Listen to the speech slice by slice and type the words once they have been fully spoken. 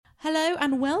Hello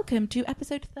and welcome to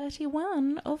episode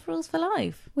 31 of Rules for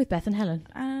Life. With Beth and Helen.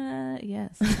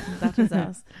 Yes, that is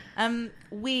us.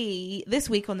 This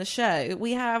week on the show,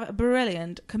 we have a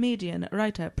brilliant comedian,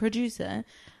 writer, producer,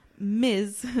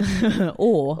 Ms.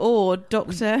 or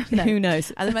Doctor. No. Who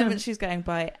knows? At the moment, she's going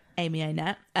by Amy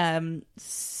Annette.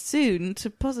 Soon to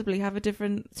possibly have a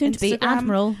different Soon Instagram. to be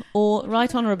Admiral or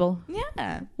Right Honourable.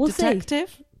 Yeah. We'll Detective.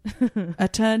 see.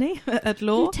 Attorney at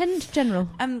law. Lieutenant General.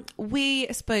 We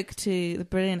spoke to the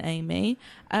brilliant Amy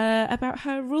about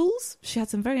her rules. She had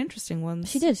some very interesting ones.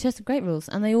 She did. She has some great rules,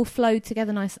 and they all flowed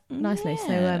together nicely. Yeah.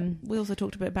 So we also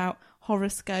talked a bit about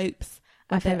horoscopes,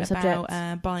 my a bit favourite subject.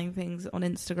 about buying things on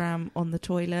Instagram on the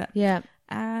toilet, Yeah,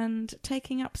 and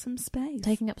taking up some space,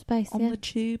 taking up space on the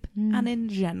tube and in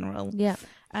general. Yeah.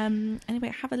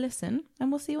 Anyway, have a listen,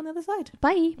 and we'll see you on the other side.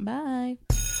 Bye. Bye.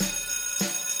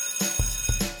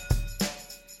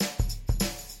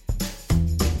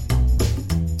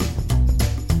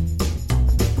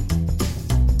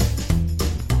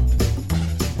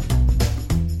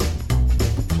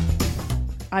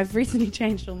 I've recently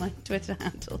changed all my Twitter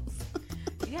handles.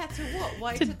 Yeah, to what?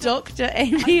 Why to Dr.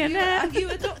 Amy Annette. Are you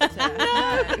a doctor?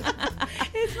 No.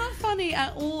 It's not funny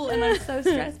at all, and I'm so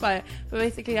stressed by it. But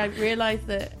basically, I realised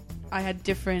that I had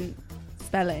different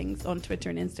spellings on Twitter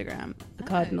and Instagram. The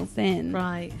cardinal sin.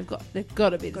 Right. They've got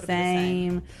to be the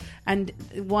same. And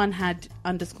one had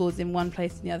underscores in one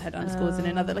place and the other had underscores in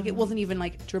another. Like, it wasn't even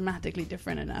like dramatically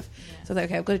different enough. Yeah. So I was like,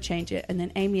 okay, I've got to change it. And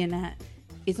then Amy Annette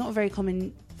is not a very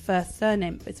common first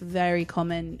surname, but it's a very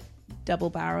common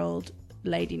double-barreled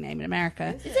lady name in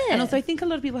America. Is it? And also I think a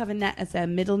lot of people have Annette as their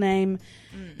middle name.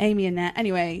 Amy Annette.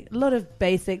 Anyway, a lot of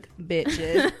basic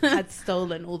bitches had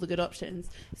stolen all the good options.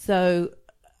 So,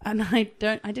 and I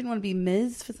didn't want to be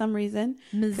Ms. for some reason,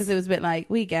 because it was a bit like,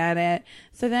 we get it.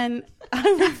 So then I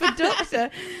went for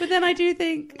Doctor, but then I do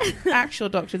think actual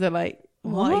doctors are like,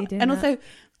 Why are you doing and that? also You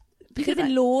because could have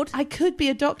been Lord. I could be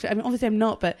a doctor. I mean, obviously I'm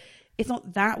not, but it's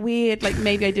not that weird. Like,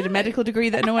 maybe I did a medical degree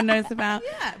that no one knows about.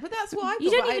 Yeah, but that's what I thought.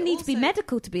 You don't But even need to be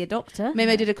medical to be a doctor.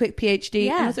 Maybe I did a quick PhD.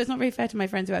 Yeah. And also, it's not very fair to my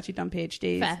friends who actually done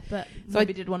PhDs. Fair, but So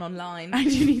maybe did one online. I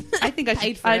think I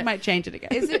Paid should. for I it. might change it again.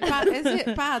 Is it bad? Is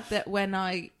it bad that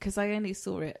because I only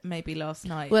saw it maybe last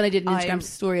night. Well, I did an Instagram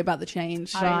story about the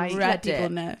change. I to read let people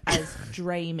it know. as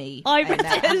Dramey. I read it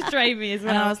as Dramey as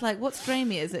well. And I was like, what's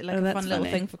Dramey? Is it like a that's fun little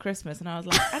funny. thing for Christmas? And I was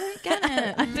like, I don't get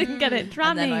it. I didn't get it.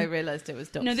 And then Dramey. I realised it was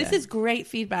Doctor. No, this is great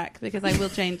feedback because I will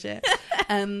change it.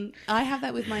 I have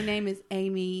that with my name is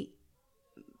Amy.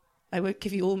 I won't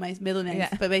give you all my middle names,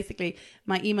 but basically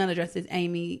my email address is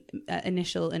Amy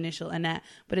initial Annette,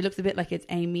 but it looks a bit like it's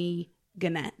Amy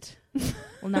Gannett.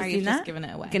 Well, now Have you you've seen just that? given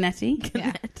it away. Gannetti.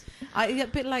 Yeah. A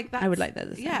bit like that. I would like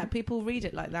that. Yeah, people read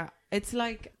it like that. It's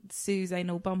like Sue's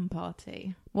anal bum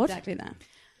party. What? Exactly that.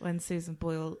 When Susan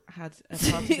Boyle had a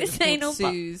party that was Sue's anal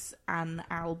called Sue's An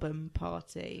Album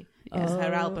Party. Because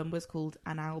her Oh. album was called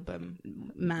An Album.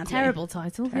 Mad. Terrible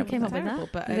title. Who came up with Terrible,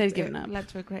 that? but They've it given up. led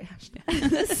to a great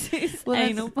hashtag. Sue's Well,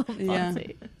 anal bum yeah.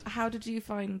 party. How did you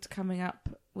find coming up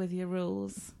with your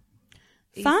rules?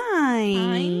 Fine.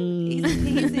 Easy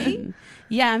peasy?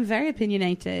 Yeah, I'm very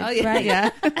opinionated. Oh, yeah. Right, yeah.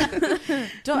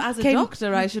 As a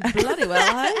doctor, I should bloody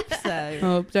well hope so.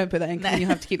 Oh, don't put that in because you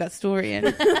have to keep that story in.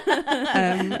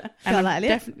 And I'm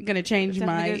definitely going to change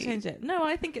Definitely my... gonna change it. No,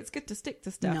 I think it's good to stick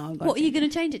to stuff. No, I've got What are to. you going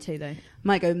to change it to, though?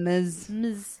 Might go Ms.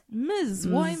 Ms.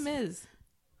 Why Ms?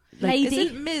 Lady?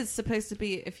 Isn't Ms supposed to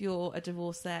be if you're a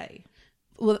divorcee?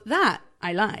 Well, that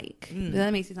I like. But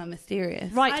that makes it sound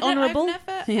mysterious. Right Honourable?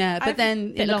 Yeah, but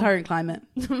then in the current climate.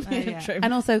 yeah. True.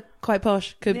 And also quite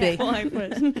posh, could be.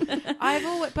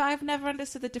 I've never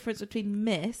understood the difference between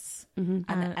Miss and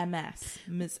MS.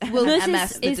 Ms. Well,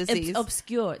 MS, the is disease.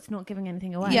 obscure. It's not giving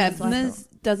anything away. Yeah, That's what I Ms.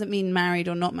 doesn't mean married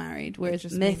or not married, whereas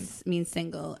just Miss means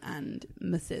single and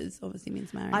Mrs. obviously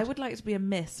means married. I would like to be a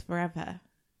Miss forever.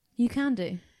 You can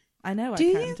do. I know Do I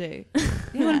you? can do.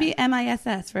 You want to be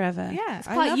MISS forever? Yeah, It's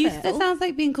I quite love youthful. That sounds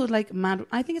like being called like mad.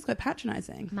 I think it's quite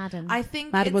patronising. Madam. I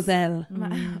think Mademoiselle.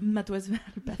 Mademoiselle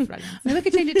Beth Ryan. Maybe I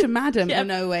could change it to Madam. Oh,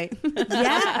 no, wait.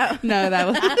 Yeah. No, that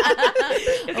was...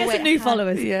 You'll get some new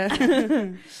followers. Yeah.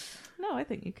 No, I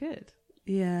think you could.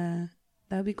 Yeah.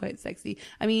 That would be quite sexy.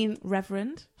 I mean,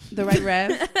 Reverend. the right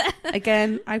rev.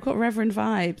 Again, I've got Reverend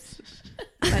vibes.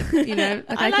 Like, you know,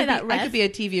 I like that I rev. could be a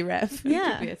TV rev.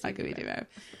 Yeah. I could be a TV rev.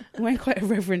 I'm wearing quite a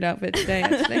reverend outfit today,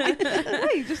 actually. No,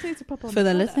 you just need to pop on For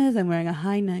the colour. listeners, I'm wearing a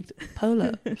high-necked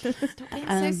polo. Stop being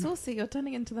so saucy. You're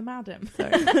turning into the madam.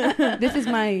 Sorry. This is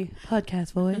my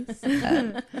podcast voice.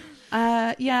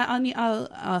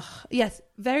 Yes,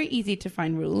 very easy to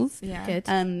find rules. Yeah.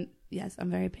 Good. Yes, I'm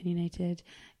very opinionated.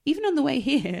 Even on the way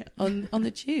here on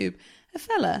the tube, a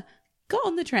fella got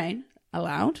on the train,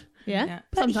 allowed. Yeah.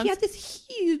 But Sometimes. he had this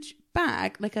huge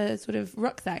bag, like a sort of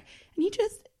rucksack, and he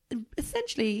just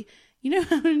essentially, you know,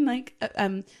 how in like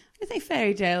I say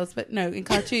fairy tales, but no, in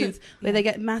cartoons where they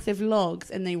get massive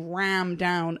logs and they ram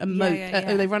down a moat,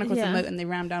 or they run across a moat and they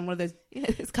ram down one of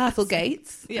those castle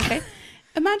gates. Yeah. Okay,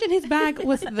 imagine his bag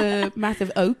was the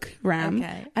massive oak ram,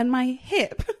 and my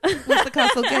hip was the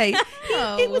castle gate.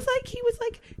 It was like he was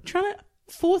like trying to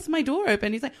force my door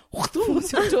open. He's like,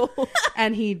 force your door,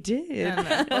 and he did.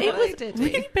 It was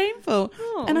really painful,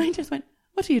 and I just went,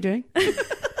 "What are you doing?"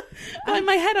 Well, in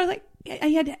my head, I was like, I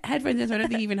had headphones in, so I don't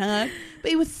think he even heard.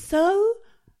 But he was so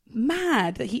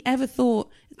mad that he ever thought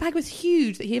his bag was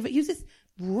huge that he was just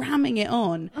ramming it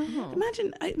on.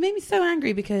 Imagine, it made me so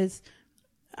angry because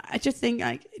I just think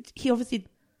like he obviously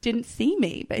didn't see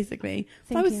me, basically.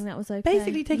 Thinking that was okay.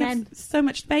 Basically taking up so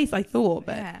much space, I thought,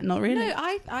 but not really. No,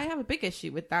 I have a big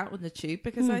issue with that on the tube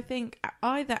because I think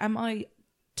either am I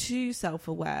too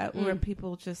self-aware or are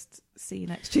people just see you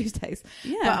next Tuesdays?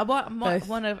 Yeah. But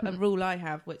one of a rule I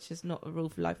have, which is not a rule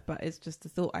for life, but it's just a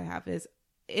thought I have, is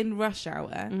in rush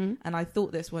hour, and I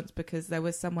thought this once because there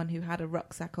was someone who had a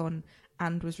rucksack on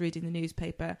and was reading the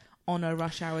newspaper on a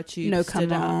rush hour tube,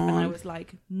 stood up, and I was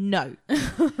like, no,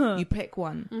 you pick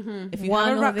one. If you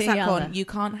have a rucksack on, you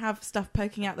can't have stuff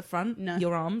poking out the front,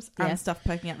 your arms, and stuff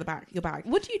poking out the back, your bag.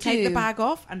 What do you take the bag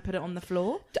off and put it on the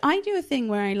floor? I do a thing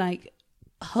where I like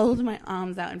hold my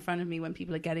arms out in front of me when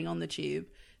people are getting on the tube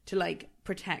to like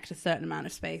protect a certain amount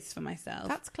of space for myself.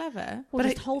 That's clever. Well,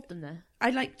 just hold them there.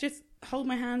 I like just hold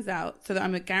my hands out so that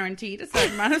I'm guaranteed a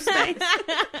certain amount of space.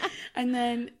 And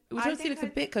then, which obviously looks a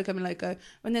bit Coco Loco.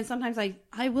 And then sometimes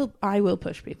I will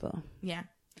push people. Yeah.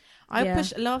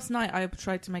 Last night I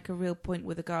tried to make a real point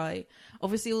with a guy,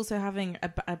 obviously also having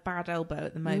a bad elbow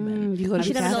at the moment. You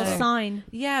should have a little sign.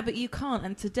 Yeah, but you can't.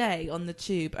 And today on the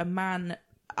tube, a man,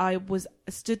 I was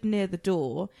stood near the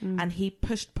door and he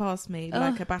pushed past me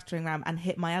like a battering ram and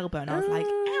hit my elbow, and I was like,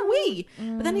 owie!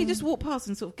 But then he just walked past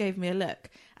and sort of gave me a look,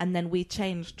 and then we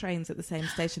changed trains at the same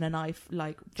station, and I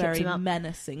like very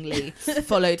menacingly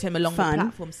followed him along the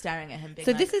platform, staring at him,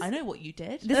 being I know what you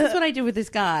did. This is what I did with this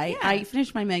guy. Yeah. I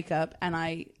finished my makeup and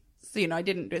I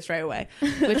didn't do it straight away,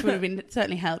 which would have been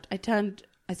certainly helped.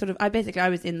 I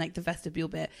was in like the vestibule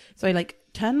bit, so I like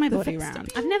turned my body around.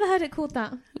 I've never heard it called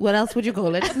that. What else would you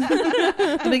call it?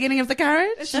 The beginning of the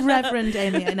carriage? Reverend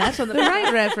Amy Annette on the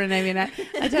right, Reverend Amy Annette.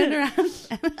 I turned around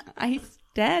and I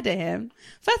stared at him.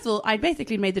 First of all, I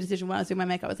basically made the decision while I was doing my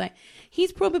makeup. I was like,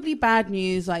 he's probably bad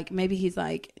news. Like maybe he's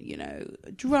like,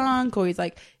 drunk, or he's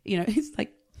like, it's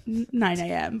like 9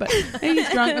 a.m. but maybe he's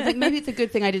drunk. I was like, maybe it's a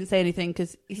good thing I didn't say anything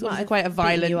because he's quite a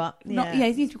violent, you up.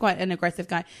 he seems to be quite an aggressive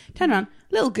guy. Turn around,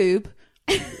 little goob,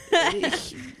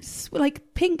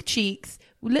 like pink cheeks,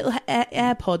 little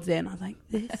AirPods in. I was like,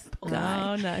 this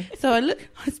guy. Oh no! So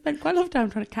I spent quite a lot of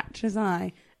time trying to catch his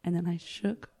eye, and then I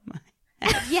shook my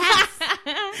head. Yes,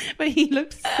 but he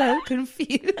looked so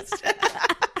confused.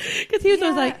 Because he was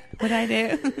always like, "What I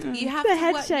do?" You have the to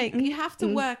head shake. You have to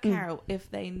work out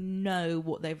if they know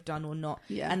what they've done or not.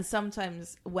 Yeah. And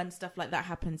sometimes when stuff like that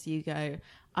happens, you go,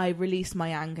 "I release my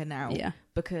anger now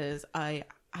because I've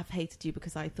hated you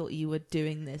because I thought you were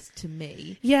doing this to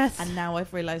me. Yes. And now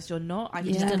I've realised you're not. I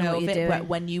just don't know what of you're it doing.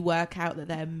 when you work out that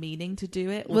they're meaning to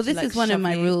do it. Well, this is one of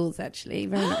my rules, actually.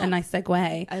 A nice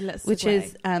segue, which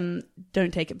is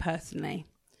don't take it personally.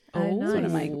 Oh, it's one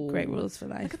of my great rules for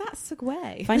life. Look at that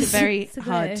segue. I find it very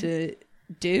hard to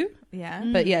do. Yeah.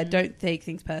 But yeah, don't take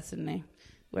things personally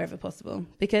wherever possible,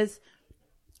 because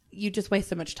you just waste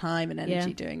so much time and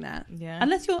energy doing that. Yeah.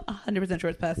 Unless you're 100% sure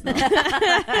it's personal.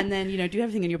 And then, do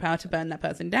everything in your power to burn that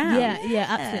person down. Yeah,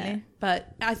 absolutely.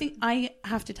 But I think I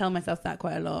have to tell myself that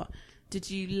quite a lot.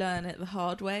 Did you learn it the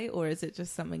hard way, or is it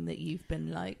just something that you've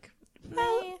been like,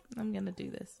 I'm going to do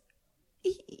this?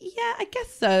 Yeah, I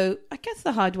guess so. I guess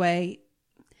the hard way.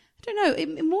 I don't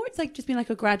know. It's like just been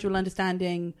like a gradual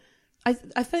understanding. I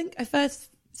think I first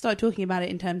started talking about it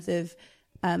in terms of,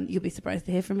 you'll be surprised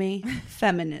to hear from me,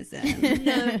 feminism.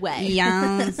 No way.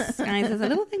 Yes, guys, there's a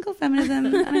little thing called feminism,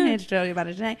 and I'm here to tell you about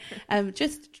it today.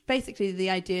 Just basically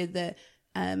the idea that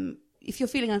if you're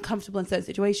feeling uncomfortable in certain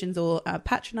situations, or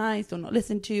patronized, or not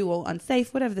listened to, or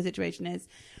unsafe, whatever the situation is,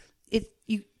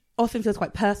 you often feels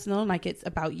quite personal, like it's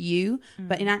about you,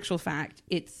 but in actual fact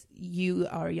it's you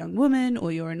are a young woman,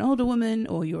 or you're an older woman,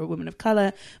 or you're a woman of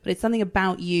color, but it's something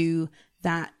about you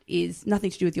that is nothing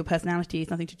to do with your personality.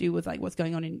 It's nothing to do with like what's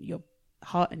going on in your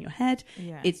heart and your head.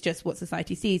 It's just what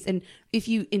society sees, and if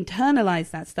you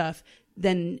internalize that stuff,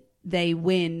 then they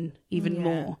win even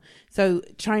more. So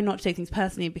try not to take things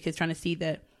personally, because trying to see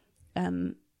that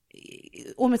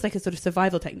almost like a sort of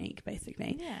survival technique,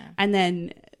 basically. Yeah. And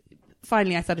then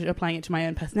finally I started applying it to my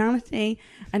own personality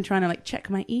and trying to like check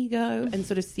my ego and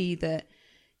sort of see that,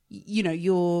 you know,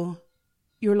 you're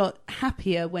a lot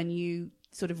happier when you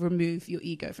sort of remove your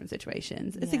ego from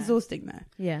situations. It's exhausting though.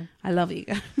 Yeah. I love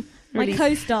ego. My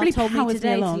co-star really told me powers me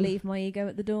today to along. leave my ego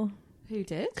at the door. Who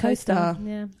did? Co-star.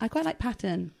 Yeah. I quite like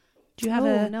Pattern. Do you have Oh,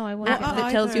 a no, I won't. app What that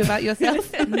are tells you either? about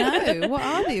yourself? No, what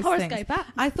are these things? Horoscope app.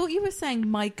 I thought you were saying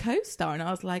my co-star, and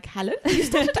I was like, "Hello, you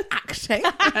started acting."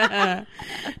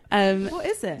 What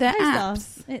is it? They're Co-star.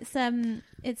 apps.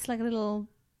 It's like a little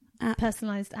App.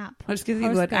 personalized app. I'm just going to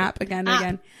use the word Horoscope. app again and App.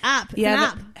 again. App. It's Yeah. an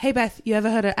app. Hey Beth, you ever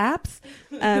heard of apps?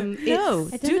 No.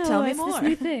 It's- I don't Do know, tell me it's more. This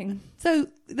new thing. So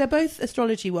they're both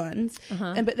astrology ones,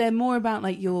 but they're more about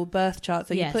like your birth chart.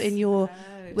 So Yes. you put in your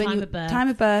Time of birth. time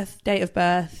of birth, date of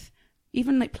birth,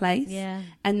 even like place, Yeah.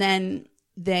 and then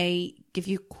they give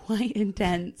you quite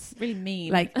intense Really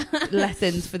mean. like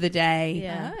lessons for the day.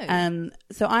 Yeah. Oh.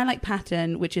 So I like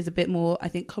Pattern, which is a bit more, I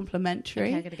think, complimentary.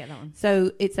 Okay, I gotta get that one.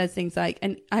 So it says things like,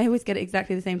 and I always get it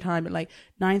exactly the same time at like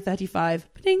 9:35,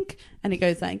 pink, and it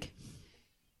goes like,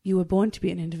 "You were born to be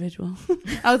an individual."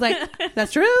 I was like,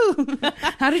 "That's true."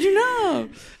 How did you know?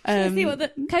 Let's see what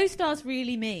the co-stars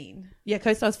really mean. Yeah,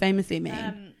 co-stars famously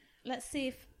mean Let's see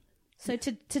if. So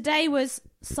today was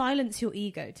silence your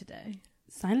ego. Today.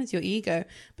 silence your ego,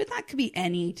 but that could be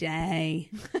any day.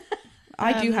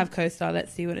 I do have co-star.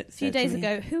 Let's see what it A says. few days for me.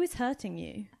 ago, who is hurting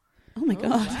you? Oh my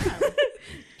god.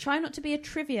 Try not to be a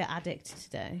trivia addict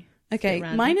today. Okay, Bit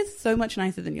random. mine is so much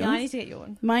nicer than yours. Yeah, I need to get your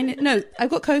one. Mine, no, I've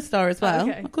got co-star as well.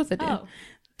 okay. Of course I do. Oh,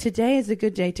 Today is a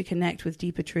good day to connect with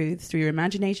deeper truths through your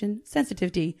imagination,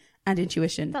 sensitivity, and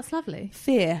intuition. that's lovely.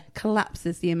 Fear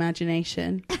collapses the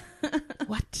imagination.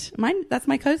 What? Mine? That's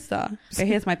my co-star. Okay,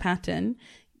 here's my pattern.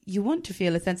 You want to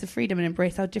feel a sense of freedom and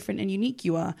embrace how different and unique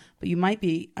you are, but you might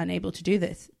be unable to do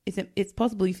this. It's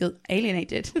possible you feel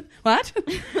alienated. What?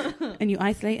 And you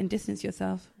isolate and distance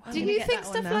yourself. I'm Do gonna you get think that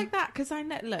one stuff now. like that? Because I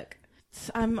know, look,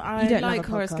 I You don't love like a podcast.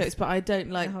 horoscopes, but I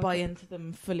don't like Oh, buy okay. into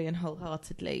them fully and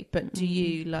wholeheartedly. But do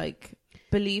you like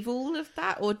believe all of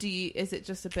that, or is it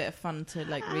just a bit of fun to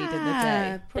like read in the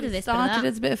day? Bit of this, bit of Started that.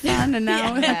 as a bit of fun, and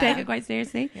now Yeah. I take it quite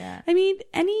seriously. Yeah. I mean,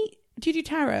 do you do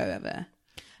tarot ever?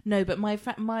 No, but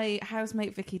my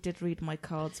housemate Vicky did read my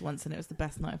cards once, and it was the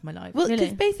best night of my life. Well, because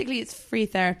Really? basically it's free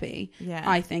therapy. Yeah.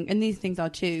 I think, and these things are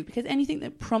too, because anything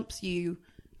that prompts you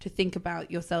to think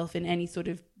about yourself in any sort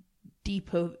of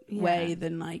deeper way Yeah.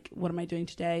 than like, what am I doing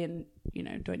today, and you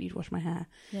know, do I need to wash my hair,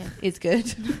 Yeah. is good.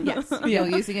 Yes, Yeah. you're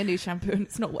using a new shampoo and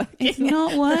it's not working. It's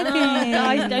not working.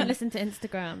 Guys, don't listen to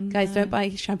Instagram. Guys, don't buy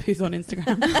shampoos on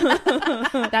Instagram.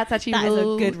 That's actually That is a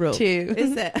rule good rule. 2.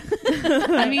 Is it?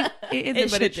 I mean, it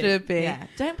isn't, but it should be. Yeah.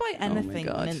 Don't buy Oh my anything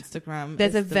on God. Instagram.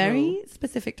 There's is a the very rule.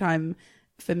 specific time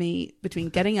for me between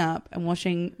getting up and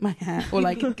washing my hair, or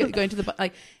like going to the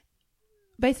like.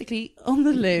 Basically, on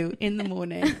the loo in the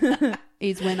morning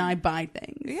is when I buy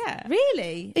things. Yeah.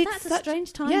 Really? It's That's a such-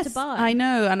 strange time Yes, to buy. I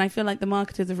know, and I feel like the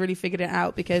marketers have really figured it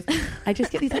out, because I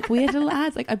just get these like weird little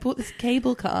ads. Like I bought this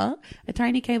cable car, a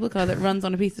tiny cable car that runs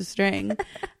on a piece of string.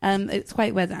 It's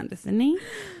quite Wes Anderson-y,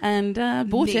 and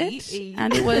bought Neat. it,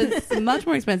 and it was much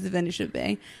more expensive than it should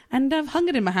be, and I've hung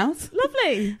it in my house.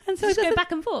 Lovely. And so Just it go doesn't-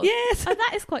 back and forth. Yes, Oh,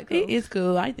 that is quite cool. it is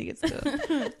cool. I think it's cool.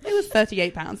 It was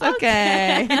 £38.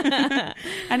 Okay,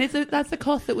 and that's the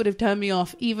cost that would have turned me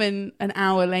off even an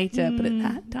hour later. But at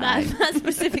that time, That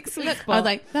specific sweet I spot. was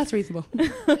like, that's reasonable.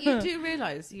 You do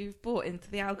realise you've bought into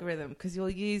the algorithm because you're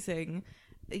using.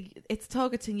 It's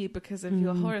targeting you because of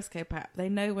your horoscope app. They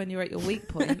know when you're at your weak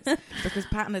points because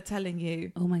Pattern are telling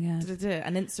you. Oh my god.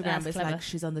 And Instagram That's is clever. like,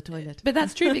 she's on the toilet. But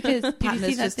that's true, because did you Pattern see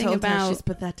has that just thing told her about? she's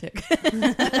pathetic.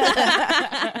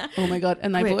 Oh my god!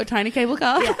 And I Quick. bought a tiny cable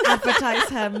car. Yeah, advertise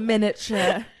her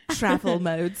miniature travel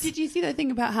modes. Did you see that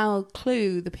thing about how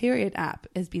Clue, the period app,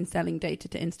 has been selling data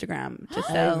to Instagram to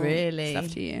sell really? stuff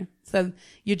to you? So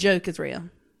your joke is real.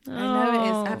 I know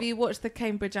it Oh. is. Have you watched the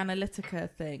Cambridge Analytica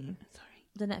thing?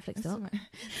 The Netflix doc?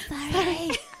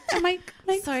 Sorry.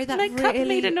 Sorry, that my cup really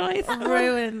made a noise.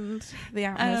 ruined the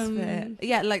atmosphere.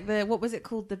 Yeah, like what was it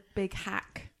called? The big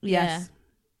hack. Yes.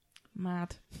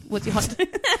 Mad. What's your hot? Is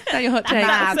that your hot take?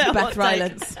 Mad. That's a Beth hot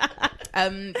Rylance.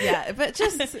 Yeah, but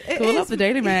just it Call up is, the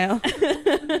Daily Mail.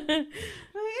 it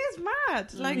is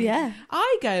mad. Like Yeah.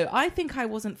 I think I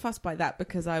wasn't fussed by that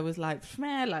because I was like,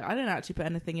 meh, like I don't actually put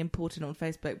anything important on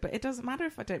Facebook, but it doesn't matter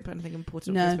if I don't put anything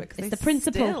important No, on Facebook. 'cause it's they the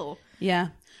principle. still Yeah.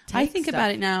 I take think stuff.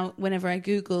 about it now whenever I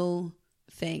Google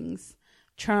things.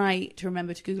 Try to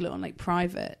remember to Google it on like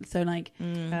private. So like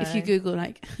if you Google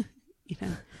like, you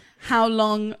know, how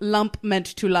long lump meant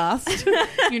to last,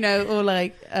 you know, or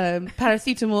like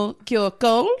paracetamol cure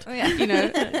cold. Oh, yeah. You know,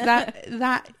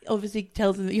 that obviously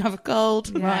tells them that you have a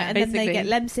cold. Right, and then they basically.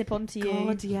 get Lemsip onto you.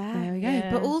 God, yeah. There we go.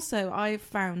 Yeah. But also, I've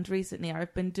found recently,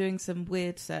 I've been doing some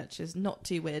weird searches, not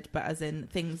too weird, but as in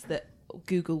things that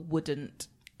Google wouldn't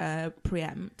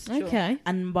preempt. Okay.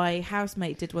 And my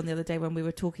housemate did one the other day when we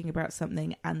were talking about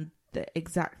something, and the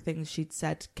exact things she'd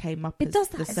said came up It as does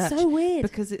the that. It's search so weird.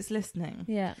 because it's listening.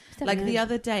 Yeah. Like the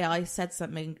other day, I said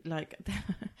something like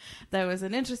there was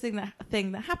an interesting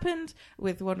thing that happened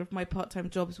with one of my part-time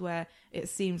jobs where it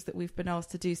seems that we've been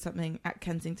asked to do something at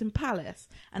Kensington Palace,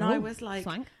 and I was like,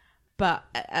 Swank. but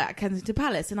at Kensington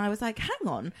Palace, and I was like, hang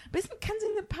on, but isn't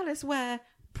Kensington Palace where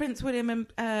Prince William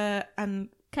and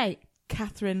Kate.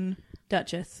 Catherine,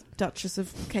 Duchess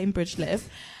of Cambridge, live?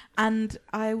 And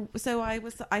I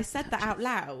said that out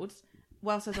loud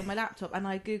whilst I was on my laptop, and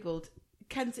I googled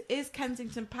is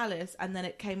Kensington Palace, and then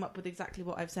it came up with exactly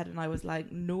what I've said, and I was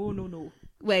like, no.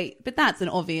 Wait, but that's an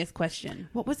obvious question.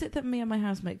 What was it that me and my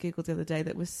housemate googled the other day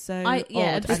that was so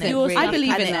Yeah, odd? just And it yours. really- I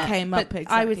believe and in it that. came but up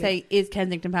exactly. I would say, is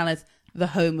Kensington Palace the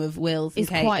home of Wills and It's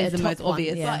Kate? quite Is a the top most one,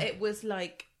 obvious. yeah. but it was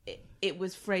like it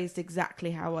was phrased exactly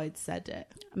how I'd said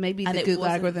it. Maybe And the it Google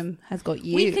wasn't- algorithm has got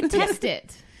you. We could test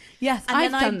it. Yes, And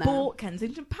I've then done I that. bought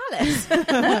Kensington Palace.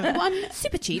 one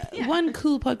Super cheap. One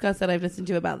cool podcast that I've listened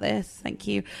to about this, thank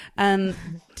you,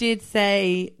 did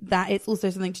say that it's also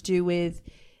something to do with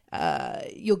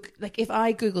like if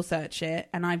I Google search it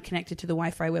and I'm connected to the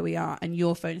Wi-Fi where we are, and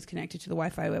your phone is connected to the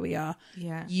Wi-Fi where we are,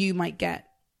 Yeah. you might get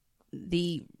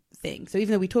the thing. So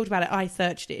even though we talked about it, I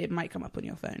searched it, it might come up on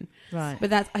your phone. Right.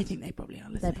 But I think they probably are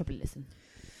They listening. probably listen.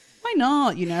 Why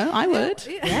not? You know, I would.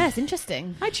 Yeah, it's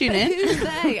interesting. I tune But in. who's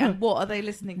they and what are they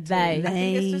listening to? They. I think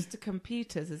They. it's just the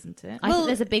computers, isn't it? I Well- think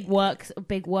there's a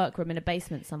big workroom in a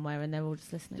basement somewhere, and they're all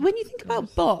just listening. When you think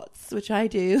about bots, which I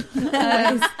do,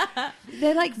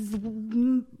 they're like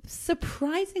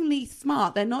surprisingly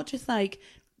smart. They're not just like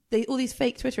all these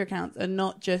fake Twitter accounts are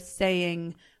not just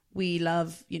saying we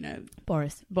love, you know,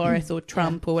 Boris. or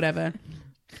Trump or whatever.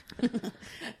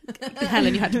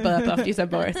 Helen, you had to burp after you said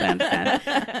Boris. I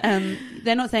understand.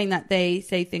 They're not saying that. They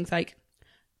say things like,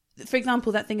 for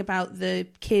example, that thing about the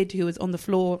kid who was on the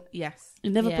floor Yes.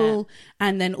 in Liverpool,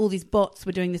 and then all these bots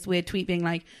were doing this weird tweet being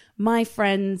like, my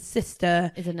friend's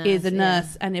sister Is a nurse, is a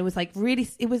nurse. yeah. And it was like really,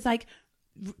 it was like,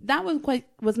 that one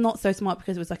was not so smart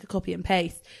because it was like a copy and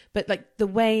paste, but like the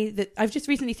way that I've just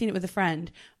recently seen it with a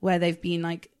friend where they've been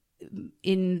like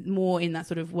in that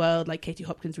sort of world, like Katie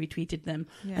Hopkins retweeted them,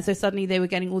 Yeah. and so suddenly they were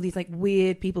getting all these like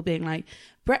weird people being like,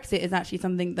 Brexit is actually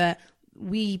something that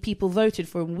we people voted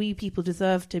for and we people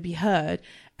deserve to be heard.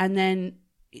 And then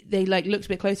they like looked a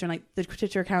bit closer, and like the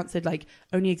Twitter accounts had like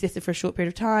only existed for a short period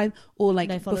of time, or like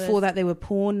No followers. before that they were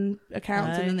porn accounts,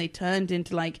 Right. and then they turned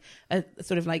into like a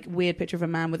sort of like weird picture of a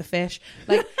man with a fish.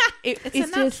 Like It's a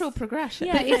just- natural progression.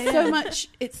 Yeah. but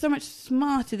it's so much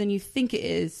smarter than you think it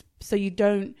is. So you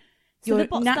don't. So the Your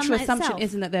bot's done natural that assumption itself?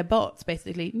 isn't that they're bots.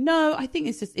 Basically, no. I think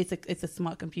it's just it's a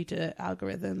smart computer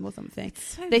algorithm or something.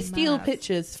 So They steal mad.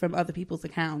 pictures from other people's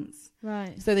accounts,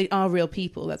 Right. so they are real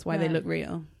people. That's why they Right. look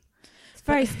real. It's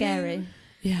very But who- scary.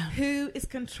 Yeah. Who is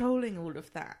controlling all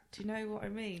of that? Do you know what I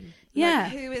mean? Yeah.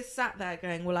 Like, who is sat there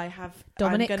going, well,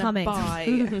 Dominic I'm Cummings.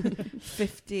 going to buy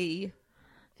 50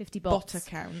 50 bot bots.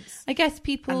 accounts I guess and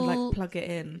people like plug it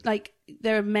in. like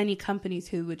there are many companies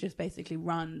who would just basically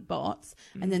run bots,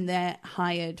 and then they're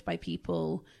hired by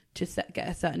people to get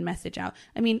a certain message out.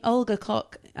 I mean, Olga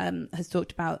Koch has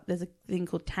talked about there's a thing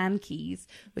called Tankeys,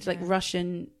 which like Yeah.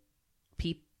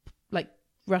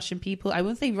 Russian people. I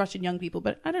won't say Russian young people,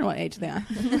 but I don't know what age they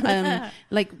are.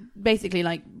 Like basically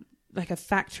like a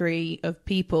factory of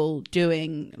people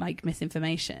doing like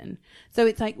misinformation. So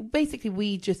it's like basically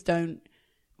we just don't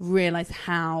realize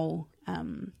how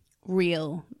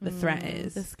real the threat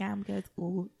is. The scam goes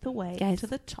all the way Goes to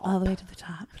the top. all the way to the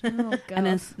top. Oh, God. And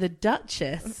as the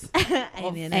Duchess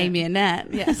Amy and Amy Annette,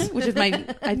 yes, which is my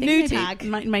I think New maybe tag.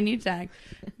 my new tag.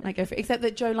 I go for it. Except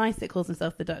that Joe Lycett calls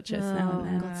himself the Duchess now Oh, and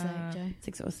then. God's sake, Joe. It's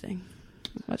exhausting.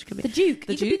 Much could be. The Duke.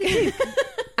 The You could be Duke.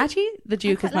 Actually, the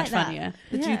Duke quite is much like that. funnier.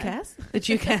 The Yeah. Duchess. The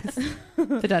Duchess,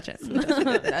 the Duchess.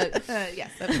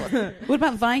 Yes, of course. What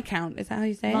about Viscount? Is that how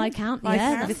you say it? Viscount. Viscount.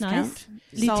 Yeah, that's nice.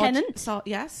 Lieutenant.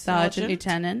 Yes. Sergeant,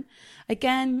 Lieutenant.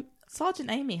 Again,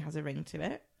 Sergeant Amy has a ring to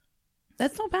it.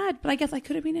 that's not bad, but I guess I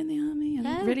could have been in the army and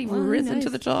Yeah, really well, who risen to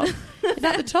knows? the top. Is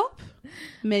that the top?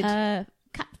 Mid?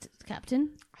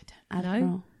 Captain. I don't no.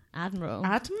 know. Admiral.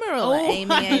 Admiral Oh,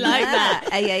 Amy. I like that.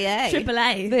 AAA. Triple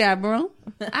A. The Admiral.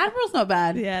 Admiral's not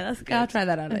bad. Yeah, that's good. I'll try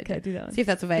that out later. Okay, do that one. See if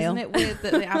that's a veil. Isn't it weird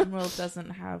that the Admiral doesn't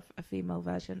have a female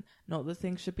version? Not that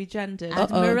things should be gendered.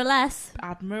 Admiraless.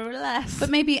 Admiraless. But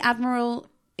maybe Admiral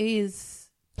is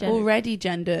already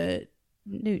gender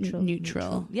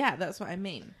neutral. Yeah, that's what I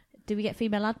mean. Do we get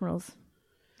female admirals?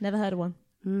 Never heard of one.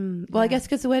 Well, I guess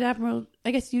because the word Admiral,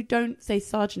 I guess you don't say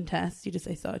sergeantess, you just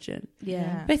say sergeant.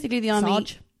 Yeah. Basically, the army,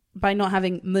 Sarge. by not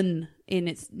having mun in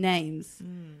its names,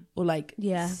 or like,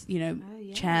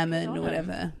 chairman or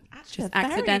whatever, Actually, just very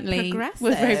accidentally progressive.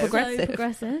 was very So progressive.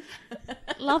 progressive.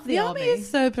 Love the, The army is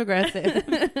so progressive.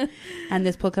 And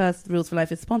this podcast, Rules for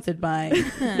Life, is sponsored by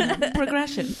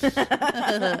progression.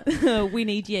 We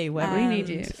need you. We need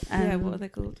you. Yeah, what are they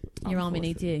called? Your Armed army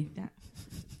needs you.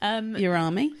 Yeah. Your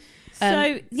army.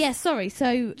 So sorry.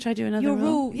 So Should I do another your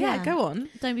rule? rule, Yeah, go on.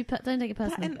 Don't take it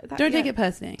personally. Don't take it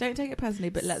personally. Don't take it personally,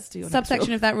 but let's do your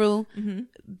Subsection of that rule: Mm-hmm.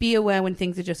 be aware when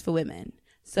things are just for women.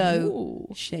 So,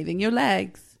 shaving your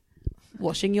legs,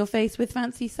 washing your face with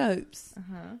fancy soaps,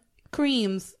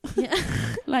 creams,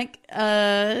 like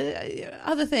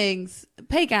other things,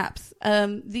 pay gaps.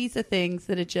 These are things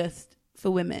that are just for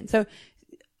women. So,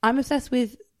 I'm obsessed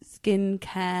with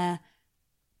skincare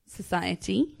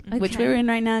society, which we're in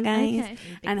right now, guys,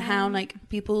 and how like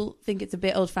people think it's a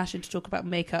bit old-fashioned to talk about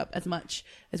makeup as much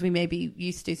as we maybe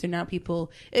used to. So now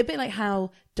people, a bit like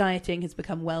how dieting has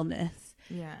become wellness.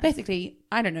 Yeah. Basically,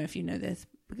 I don't know if you know this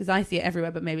because I see it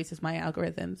everywhere, but maybe it's just my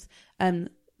algorithms.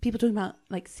 People talking about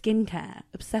like skincare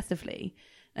obsessively,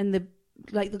 and the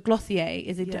Glossier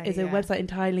is a website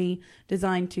entirely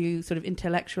designed to sort of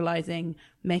intellectualizing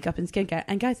makeup and skincare.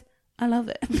 And guys, I love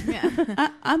it. Yeah.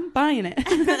 I'm buying it. I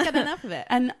can't get enough of it.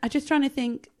 And I'm just trying to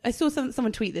think. I saw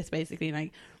someone tweet this basically,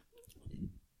 like,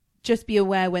 just be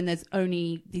aware when there's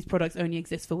only these products only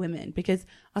exist for women, because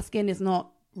our skin is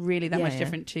not really that much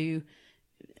different to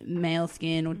male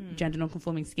skin or gender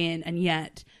non-conforming skin, and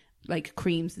yet like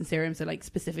creams and serums are like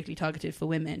specifically targeted for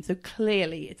women. So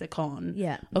clearly it's a con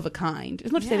of a kind.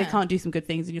 It's not to say they can't do some good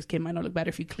things and your skin might not look better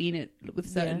if you clean it with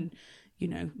certain,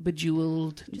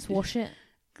 bejeweled, just wash it.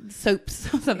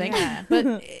 Soaps or something.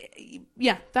 But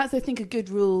that's I think a good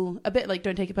rule, a bit like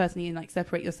don't take it personally and like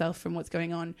separate yourself from what's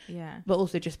going on, but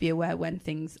also just be aware when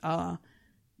things are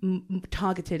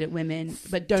targeted at women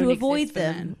but don't to avoid exist for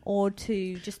them men. or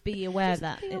to just be aware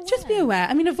that Just be aware.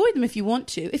 I mean, avoid them if you want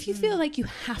to. If you feel like you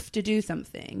have to do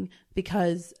something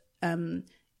because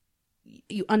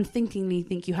you unthinkingly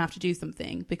think you have to do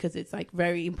something because it's like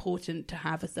very important to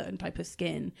have a certain type of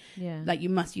skin, like you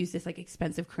must use this like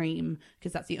expensive cream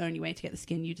because that's the only way to get the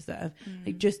skin you deserve.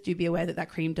 Like, just do be aware that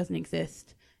cream doesn't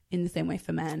exist in the same way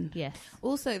for men. Yes.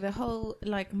 Also, the whole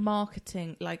like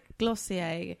marketing, like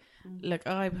Glossier, like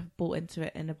I've bought into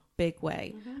it in a big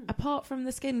way. Apart from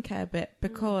the skincare bit,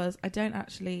 because I don't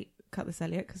actually cut this,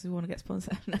 Elliot, because we want to get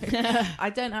sponsored. No, I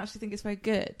don't actually think it's very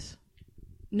good.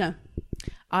 No,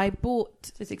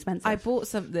 it's expensive. I bought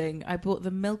something. I bought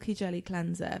the Milky Jelly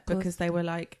cleanser because they were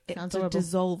like, it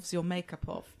dissolves your makeup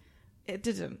off. It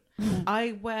didn't.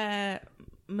 I wear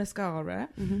mascara.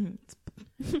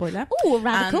 Spoiler. Oh,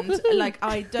 radical. And like,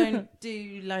 I don't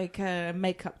do like a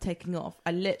makeup taking off.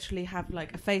 I literally have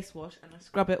like a face wash and I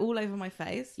scrub it all over my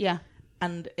face. Yeah.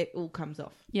 And it all comes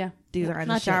off. Yeah. Do that in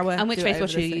the shower. And which face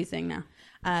wash are you using now?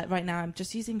 Right now I'm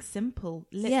just using simple.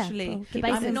 Literally.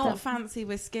 I'm not fancy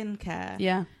with skincare.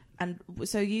 Yeah. And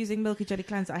so using Milky Jelly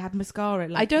cleanser, I had mascara.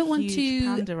 Like, I don't want huge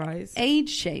to panda eyes. age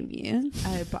shame you.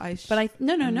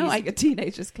 No. I a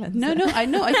teenager's cleanser. No. I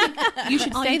know. I think you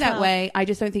should stay that way. I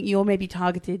just don't think you're maybe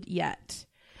targeted yet.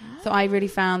 So I really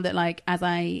found that, like, as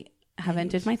I have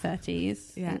entered my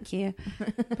 30s, thank you,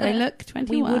 but I look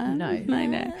 21. We wouldn't know. I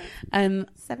know.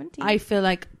 17. I feel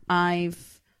like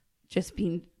I've just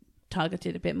been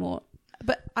targeted a bit more.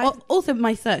 But also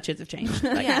my searches have changed.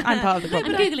 Like, I'm part of the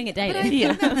problem. I'm Googling it daily. But I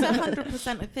think that's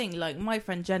 100% a thing. Like, my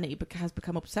friend Jenny has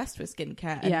become obsessed with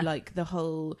skincare and like the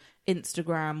whole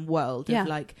Instagram world of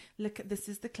like, look, this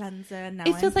is the cleanser. Now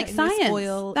it feels like science.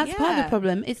 Oil. That's part of the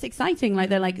problem. It's exciting. Like,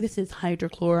 they're like, this is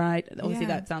hydrochloride. Obviously,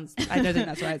 that sounds. I don't think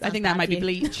that's right. I think that might be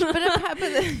bleach. But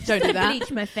don't do that.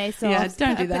 Bleach my face off. Yeah,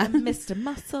 don't do that. Mr.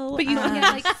 Muscle. But you can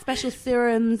get like special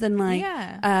serums and like.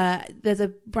 There's a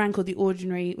brand called The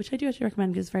Ordinary, which I do actually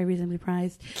recommend because it's very reasonably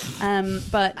priced.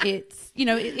 But it's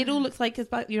it all looks like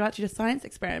you're actually a science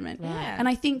experiment. Yeah. And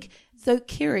I think. So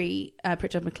Kiri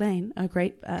Pritchard McLean, a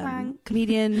great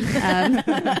comedian. Clang.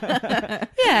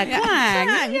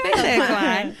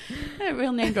 Clang. A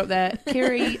real name drop there.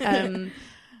 Kiri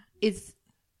is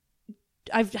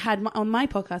I've had on my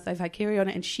podcast, I've had Kiri on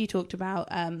it, and she talked about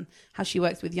how she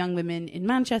works with young women in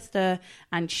Manchester,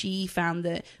 and she found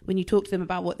that when you talk to them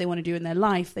about what they want to do in their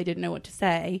life, they didn't know what to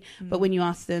say. But when you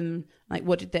ask them like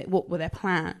what were their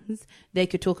plans, they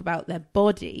could talk about their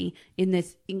body in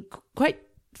this quite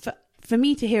for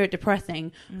me to hear it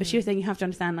depressing. But she was saying you have to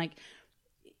understand, like,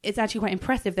 it's actually quite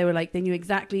impressive. They were like, they knew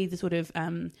exactly the sort of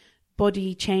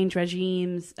body change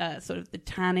regimes, sort of the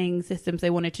tanning systems they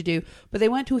wanted to do, but they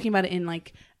weren't talking about it in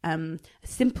like a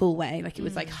simple way. Like it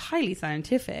was like highly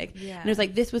scientific. Yeah. And it was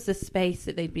like, this was the space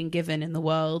that they'd been given in the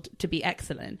world to be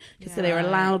excellent. So they were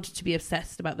allowed to be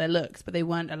obsessed about their looks, but they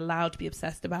weren't allowed to be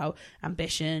obsessed about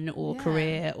ambition or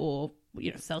career or,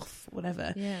 you know, self,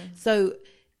 whatever. Yeah. So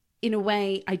in a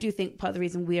way, I do think part of the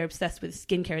reason we are obsessed with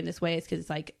skincare in this way is because it's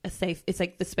like it's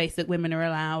like the space that women are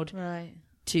allowed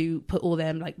to put all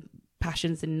their like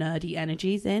passions and nerdy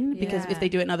energies in, because if they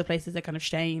do it in other places, they're kind of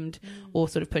shamed or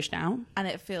sort of pushed out. And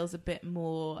it feels a bit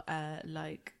more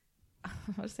like, I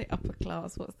want to say upper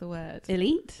class, what's the word?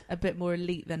 Elite? A bit more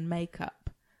elite than makeup.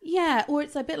 Yeah, or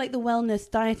it's a bit like the wellness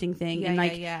dieting thing. And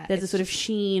like there's a sort of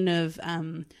sheen of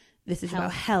this is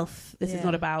about health. This is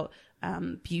not about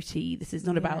beauty. This is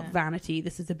not about vanity.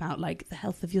 This is about like the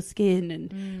health of your skin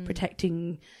and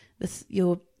protecting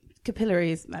your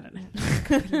capillaries. I don't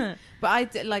know. But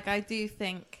I do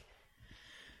think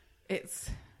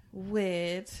it's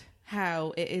weird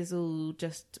how it is all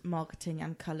just marketing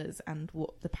and colours and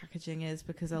what the packaging is,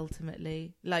 because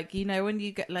ultimately, like, you know, when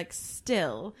you get like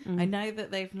still, I know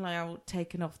that they've now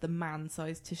taken off the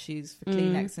man-sized tissues for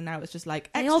Kleenex, and now it's just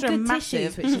like They are extra good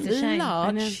massive, tissues, which is a shame.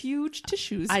 large, huge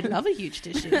tissues. I'd love a huge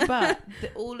tissue. But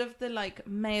all of the like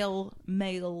male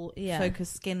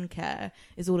focused skincare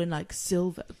is all in like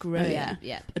silver, grey,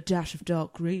 a dash of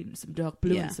dark green, some dark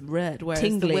blue, and some red. Whereas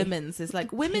the women's is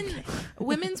like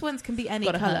women's ones can be any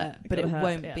colour, but it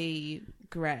won't be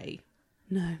grey.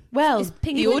 No. Well,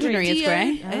 The Ordinary is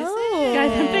grey. Oh.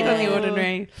 Guys, I'm big on The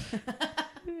Ordinary.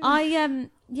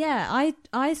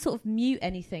 I sort of mute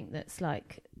anything that's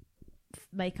like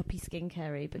makeup-y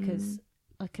skincare-y because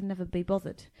I can never be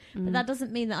bothered. But that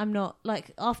doesn't mean that I'm not,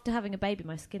 like, after having a baby,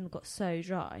 my skin got so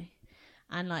dry.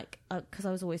 And like, because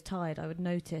I was always tired, I would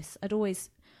notice. I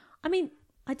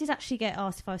did actually get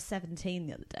asked if I was 17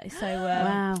 the other day. So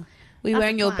wow. Were you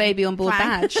wearing your baby on board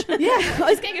badge? Yeah,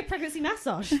 I was getting a pregnancy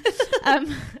massage.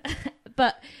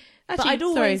 But I'd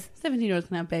always... 17-year-olds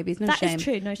can have babies. No that shame. Is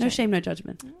true. No shame. No shame, no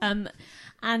judgment. So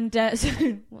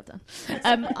well done.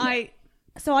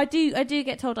 I do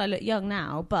get told I look young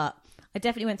now, but I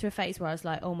definitely went through a phase where I was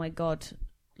like, oh my God,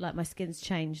 like my skin's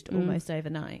changed almost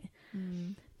overnight.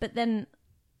 But then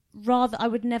I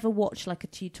would never watch like a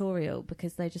tutorial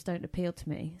because they just don't appeal to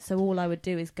me. So all I would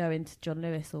do is go into John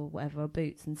Lewis or whatever, or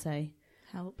Boots, and say,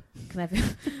 help. Can I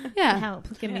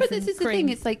help? Give me but some this is cream. the thing.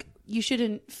 It's like, you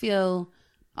shouldn't feel...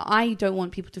 I don't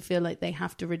want people to feel like they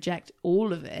have to reject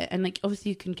all of it. And like,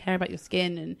 obviously you can care about your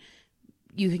skin and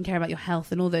you can care about your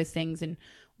health and all those things and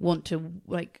want to,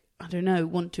 like, I don't know,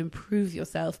 want to improve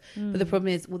yourself. But the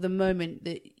problem is, well, the moment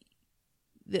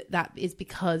that is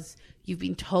because you've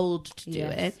been told to do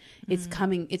it,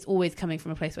 it's always coming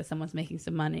from a place where someone's making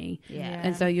some money.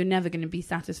 And so you're never going to be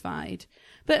satisfied.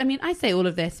 But I mean, I say all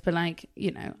of this, but like,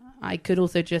 you know, I could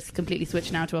also just completely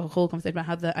switch now to a whole conversation about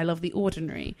how I love The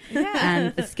Ordinary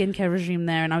and the skincare regime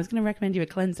there. And I was going to recommend you a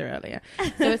cleanser earlier.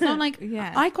 So it's not like,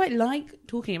 I quite like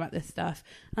talking about this stuff.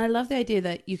 And I love the idea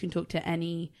that you can talk to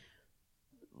any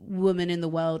woman in the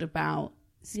world about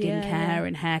skincare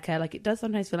and hair care. Like, it does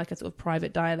sometimes feel like a sort of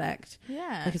private dialect,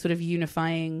 like a sort of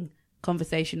unifying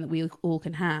conversation that we all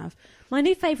can have. My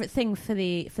new favourite thing for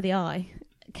the eye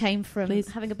came from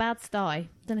having a bad sty.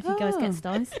 Don't know if you guys get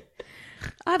styes.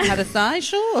 I've had a sty,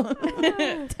 sure.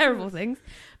 Terrible things.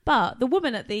 But the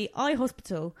woman at the eye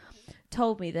hospital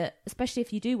told me that, especially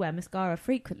if you do wear mascara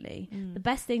frequently, the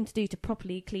best thing to do to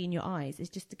properly clean your eyes is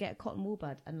just to get a cotton wool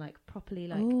bud and like properly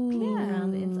like clean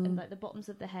around the inside and like the bottoms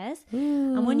of the hairs.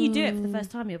 And when you do it for the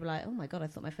first time, you'll be like, oh my God, I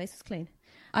thought my face was clean.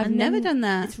 I've never done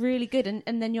that. It's really good,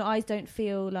 and then your eyes don't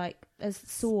feel like as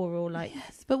sore or like.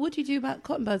 Yes, but what do you do about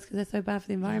cotton buds because they're so bad for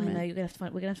the environment? No, we're gonna have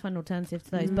to find an alternative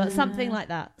to those, but something like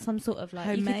that, some sort of like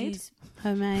homemade.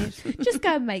 Just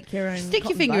go and make your own. Stick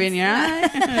your finger in your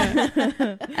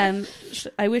eye.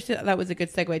 I wish that was a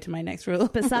good segue to my next rule,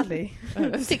 but sadly,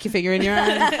 stick your finger in your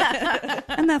eye,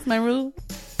 and that's my rule.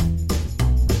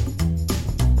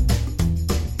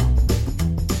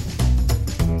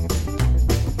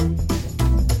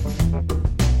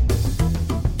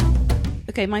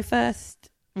 Okay, my first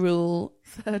rule.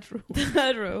 Third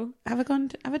rule. Have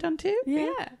I done two?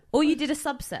 Yeah. Or you did a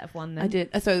subset of one then. I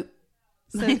did. So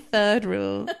my third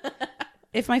rule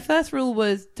if my first rule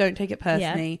was don't take it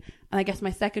personally, and I guess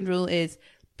my second rule is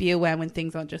be aware when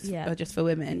things are just for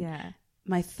women. Yeah.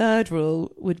 My third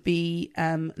rule would be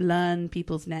learn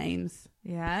people's names.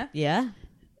 Yeah. Yeah.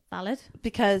 Valid.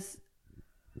 Because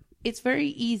it's very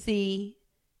easy,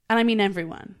 and I mean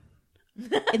everyone.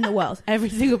 In the world. Every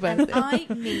single person. And I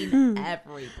mean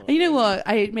everybody. And you know what?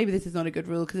 Maybe this is not a good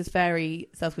rule because it's very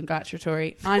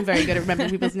self-congratulatory. I'm very good at remembering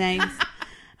people's names.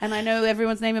 And I know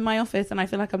everyone's name in my office, and I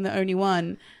feel like I'm the only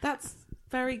one. That's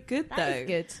very good, though. That is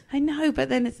good. I know, but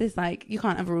then it's this like, you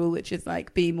can't have a rule which is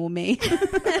like, be more me.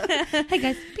 Hey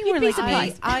guys, be more like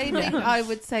me. I think I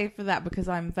would say for that, because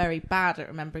I'm very bad at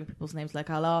remembering people's names. Like,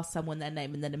 I'll ask someone their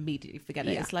name and then immediately forget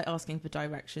it. Yeah. It's like asking for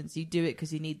directions. You do it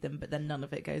because you need them, but then none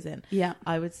of it goes in. Yeah.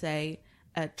 I would say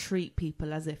treat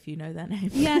people as if you know their name.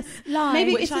 Yes. Lie.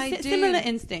 Maybe Which it's I a do. similar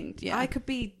instinct. Yeah. I could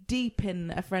be deep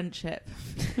in a friendship.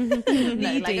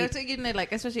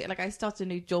 Like especially like I started a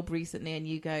new job recently, and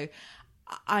you go,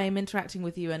 I am interacting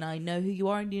with you, and I know who you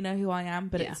are, and you know who I am,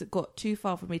 but it's got too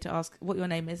far for me to ask what your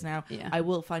name is now. Yeah. I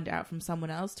will find it out from someone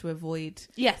else to avoid.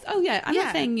 Yes. Oh yeah. I'm Yeah.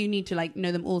 not saying you need to like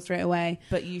know them all straight away.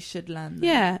 But you should learn them.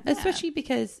 Yeah. Especially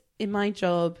because in my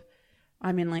job,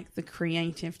 I'm in like the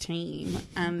creative team,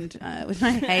 and which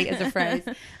I hate as a phrase.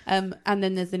 And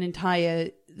then there's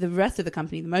the rest of the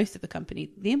company, the most of the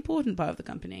company, the important part of the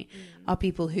company are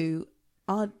people who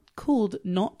are called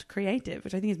not creative,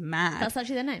 which I think is mad. That's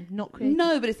actually their name, not creative.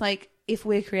 No, but it's like, if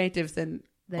we're creatives, then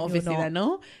Then obviously you're they're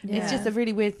not. Yeah. It's just a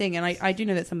really weird thing, and I do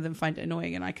know that some of them find it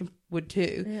annoying, and I would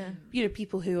too. Yeah. You know,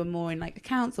 people who are more in like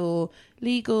accounts or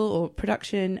legal or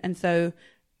production, and so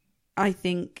I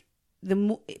think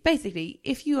basically,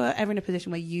 if you are ever in a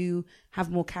position where you have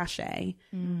more cachet,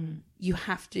 you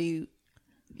have to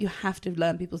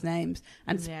learn people's names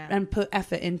and put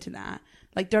effort into that.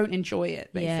 Like, don't enjoy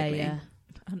it, basically. Yeah.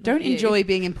 Don't enjoy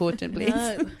being important, please.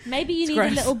 No. Maybe you It's need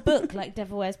gross. a little book like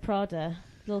Devil Wears Prada,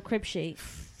 little crib sheet.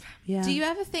 Yeah. Do you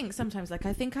ever think sometimes, like,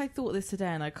 I think I thought this today,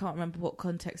 and I can't remember what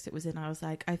context it was in. I was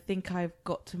like, I think I've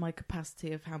got to my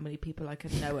capacity of how many people I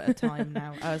can know at a time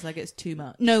now. I was like, it's too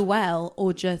much. know well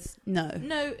or just no?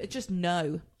 No, just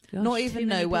no. Gosh, Not even too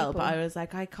many know well, but people. I was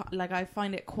like, I can't, like, I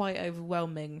find it quite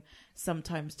overwhelming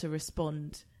sometimes to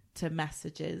respond to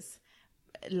messages,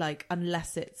 like,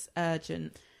 unless it's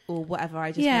urgent or whatever.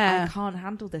 I just Yeah. I can't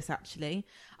handle this, actually.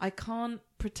 I can't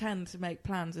pretend to make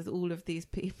plans with all of these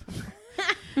people.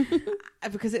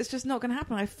 Because it's just not going to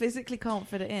happen. I physically can't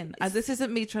fit it in. This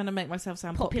isn't me trying to make myself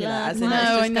sound popular. As in, No, it's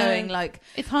I just know. going like,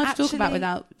 It's hard to talk about Actually-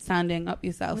 without sounding up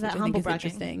yourself, Without which I think humble is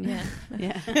bragging. interesting. Yeah.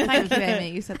 Yeah. thank you,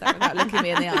 Amy. You said that without looking me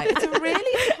in the eye. It's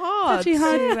really hard. Actually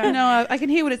hard. No, I can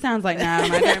hear what it sounds like now,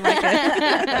 and I don't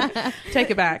like it. Take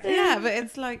it back. Yeah, but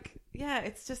it's like, yeah,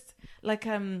 it's just like,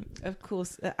 of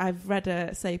course, I've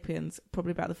read Sapiens,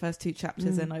 probably about the first 2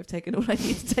 chapters, and I've taken all I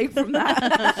need to take from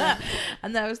that.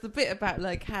 And there was the bit about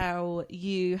like how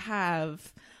you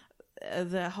have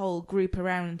the whole group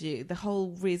around you. The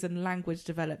whole reason language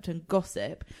developed and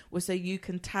gossip was so you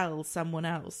can tell someone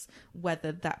else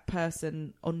whether that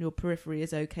person on your periphery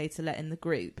is okay to let in the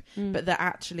group. But that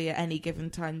actually at any given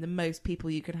time, the most people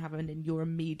you can have in your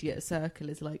immediate circle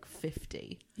is like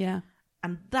 50. Yeah.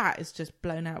 And that is just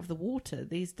blown out of the water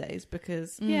these days,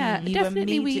 because Yeah, you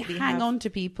definitely we immediately hang have- on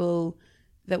to people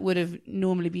that would have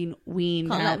normally been weaned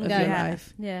Can't let out them of go. your Yeah.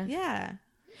 life. Yeah. Yeah.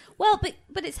 Well,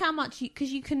 but it's how much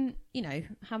because you can, you know,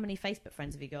 how many Facebook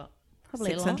friends have you got?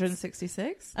 Probably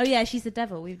 666. Oh yeah, she's the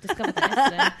devil. We've discovered that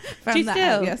yesterday. Found Do you that still?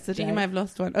 out yesterday. You might have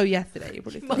lost one. Oh, yesterday. You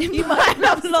probably still. You might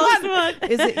have lost one.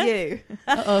 Is it you?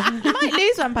 Uh-oh. You might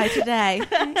lose one by today.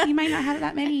 You may not have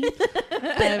that many.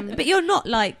 But you're not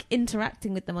like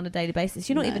interacting with them on a daily basis.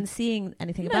 You're not No. even seeing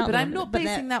anything No, about but them. I'm not But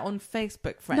basing that on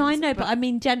Facebook friends. No, I know, but I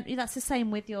mean, that's the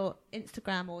same with your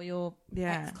Instagram or your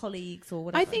Yeah. ex-colleagues or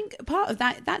whatever. I think part of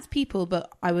that's people, but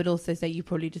I would also say you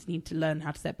probably just need to learn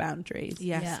how to set boundaries.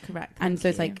 Yes, Yeah. correct. And so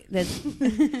it's like there's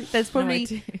No, I probably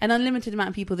do. an unlimited amount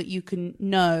of people that you can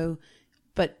know,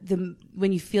 but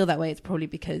when you feel that way, it's probably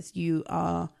because you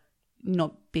are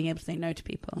not being able to say no to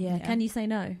people. Yeah. Can you say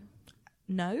no?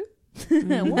 No.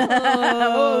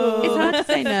 Whoa. It's hard to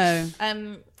say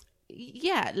no.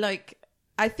 Yeah, like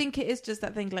I think it is just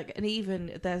that thing, like, and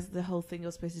even there's the whole thing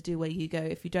you're supposed to do where you go,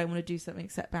 if you don't want to do something,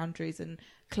 set boundaries and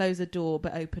close a door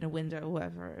but open a window or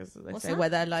whatever it is they What's say, that? where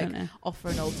they're like Don't know. offer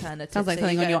an alternative. Sounds like So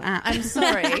you something on go, your app. I'm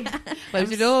sorry. Close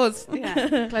your doors.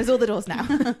 Yeah, close all the doors now.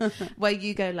 Where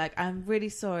you go like, I'm really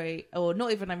sorry, or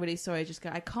not even I'm really sorry, just go,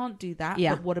 I can't do that,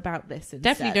 Yeah. but what about this instead?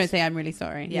 Definitely don't say I'm really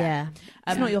sorry. Yeah.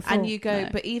 It's not your fault. And you go, No.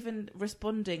 but even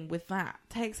responding with that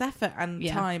takes effort and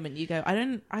Yeah. time, and you go,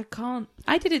 I can't.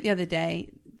 I did it the other day.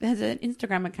 There's an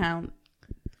Instagram account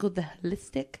called The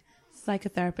Holistic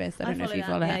Psychotherapist. I don't know if you that.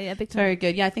 follow her. Yeah, big It's time. very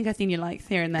good. Yeah, I think I've seen your likes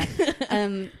here and there.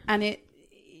 And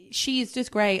she's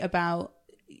just great about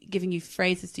giving you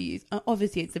phrases to use.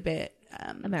 Obviously, it's a bit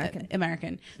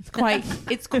American. It's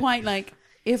quite like,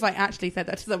 if I actually said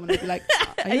that to someone, I'd be like,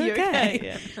 are you okay?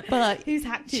 Yeah. But Who's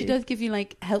hacked you? she does give you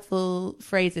like helpful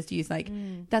phrases to use. Like,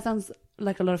 that sounds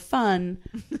like a lot of fun.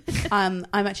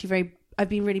 I've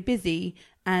been really busy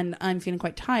and I'm feeling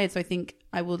quite tired, so I think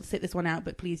I will sit this one out,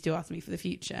 but please do ask me for the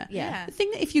future. Yeah. The thing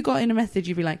that if you got in a message,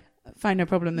 you'd be like, fine, no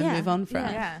problem, then move on from.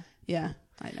 Yeah.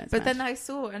 I know. But then I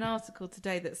saw an article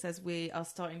today that says we are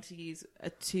starting to use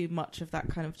too much of that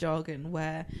kind of jargon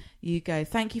where you go,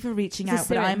 thank you for reaching out,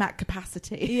 but I'm at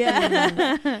capacity.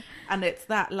 Yeah. And it's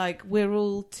that, like, we're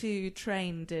all too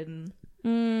trained in...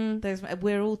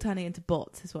 we're all turning into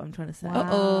bots, is what I'm trying to say.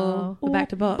 Wow. We're back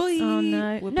to bots. Boy. Oh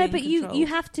no. We're No, being but you controlled.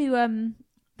 have to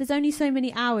there's only so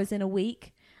many hours in a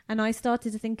week, and I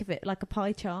started to think of it like a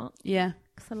pie chart Yeah.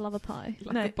 because I love a pie.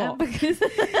 Like a bot. Because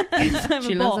I'm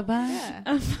She a loves a bot. pie.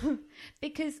 Yeah.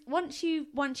 Because once you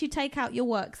take out your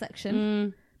work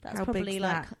section, that's How probably big's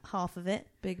like that? half of it.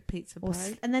 Big pizza Or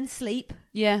pie. and then sleep,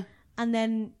 Yeah. and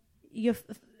then your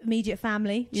immediate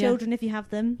family, Yeah. children if you have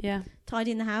them, Yeah.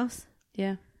 tidying the house,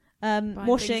 Yeah. Buying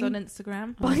washing, things on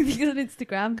Instagram. buying things on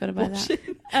Instagram. Gotta buy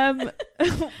that.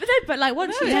 But like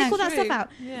once you yeah, take all that true. stuff out,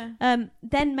 Yeah.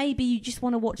 then maybe you just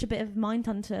want to watch a bit of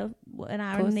Mindhunter an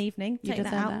hour in course. the evening. You Take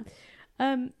just that said out.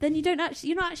 that. Then you're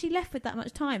not actually left with that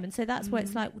much time, and so that's where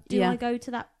it's like, do Yeah. I go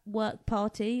to that work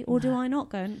party or do I not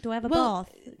go? Do I have a Well,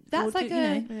 bath? That's Or like do, you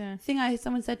know? Yeah. thing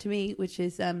someone said to me, which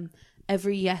is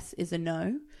every yes is a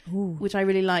no, which I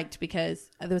really liked because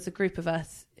there was a group of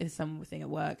us in something at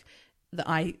work that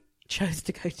I chose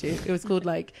to go to. It was called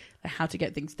like how to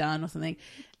get things done or something,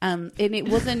 and it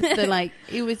wasn't the like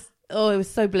it was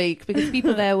so bleak because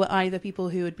people there were either people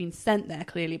who had been sent there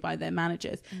clearly by their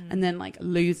managers and then like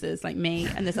losers like me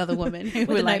and this other woman who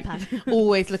were like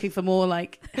always looking for more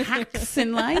like hacks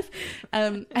in life,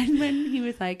 and when he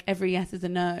was like every yes is a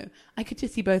no, I could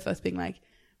just see both of us being like,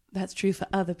 that's true for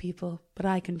other people, but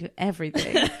I can do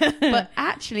everything. But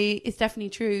actually it's definitely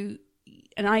true,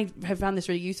 and I have found this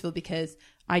really useful because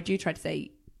I do try to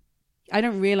say, I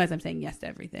don't realize I'm saying yes to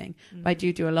everything, but I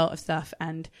do a lot of stuff,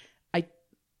 and I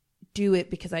do it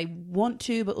because I want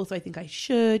to, but also I think I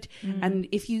should. And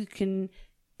if you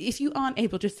aren't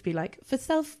able just to be like, for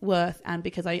self-worth and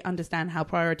because I understand how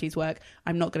priorities work,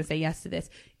 I'm not going to say yes to this.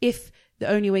 If the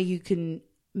only way you can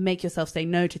make yourself say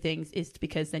no to things is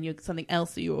because then something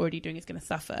else that you're already doing is going to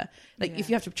suffer. Like if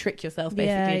you have to trick yourself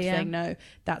basically into saying no,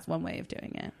 that's one way of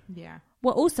doing it. Yeah.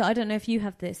 Well, also, I don't know if you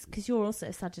have this because you're also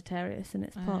a Sagittarius and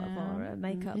it's part of our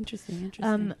makeup. Interesting. But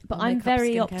Our I'm makeup,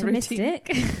 very skincare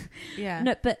optimistic. Yeah.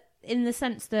 No, but in the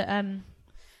sense that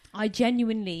I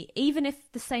genuinely, even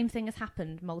if the same thing has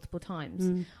happened multiple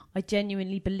times, I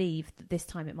genuinely believe that this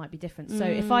time it might be different. So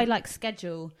if I like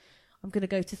schedule, I'm going to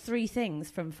go to 3 things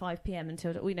from 5 p.m.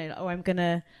 until, or I'm going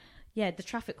to, the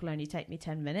traffic will only take me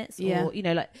 10 minutes. Yeah.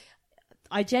 Or, like,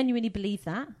 I genuinely believe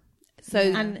that. So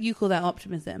And- you call that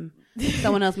optimism.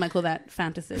 Someone else might call that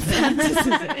fantasy.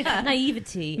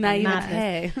 Naivety. and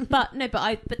Naivete. madness.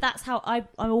 But that's how I'm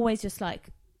always just like,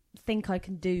 think I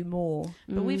can do more.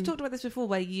 But we've talked about this before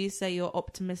where you say you're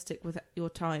optimistic with your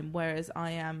time, whereas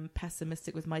I am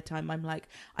pessimistic with my time. I'm like,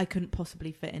 I couldn't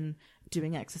possibly fit in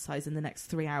doing exercise in the next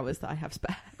 3 hours that I have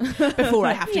spare before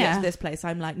I have to get to this place.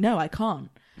 I'm like, no, I can't.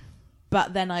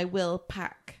 But then I will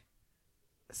pack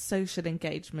social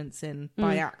engagements in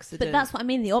by accident. But that's what I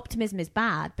mean. The optimism is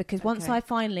bad because once Okay. I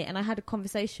finally, and I had a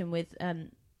conversation with my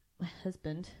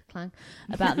husband, Clang,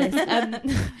 about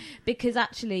this, because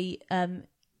actually,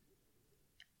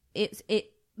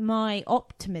 my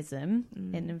optimism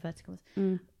in inverted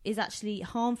commas is actually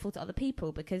harmful to other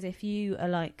people because if you are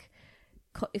like,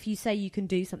 if you say you can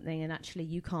do something and actually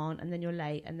you can't, and then you're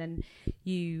late, and then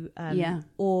you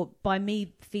or by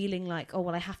me feeling like, oh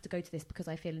well, I have to go to this because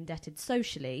I feel indebted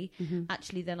socially,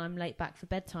 actually then I'm late back for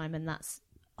bedtime, and that's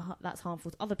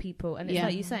harmful to other people. And it's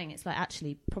like you're saying, it's like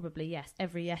actually probably yes,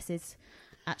 every yes is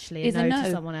actually a no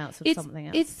to someone else or something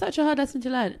else. It's such a hard lesson to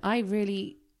learn.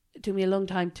 It took me a long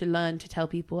time to learn to tell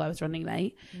people I was running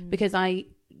late because I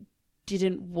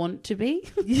didn't want to be.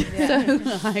 So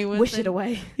I was wish it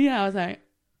away. Yeah, I was like,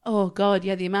 oh God,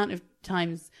 the amount of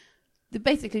times,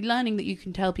 basically learning that you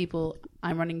can tell people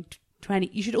I'm running 20.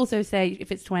 You should also say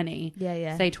if it's 20,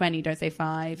 say 20, don't say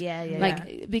 5.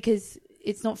 Because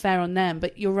it's not fair on them.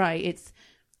 But you're right, it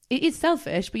is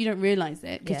selfish, but you don't realize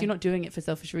it because you're not doing it for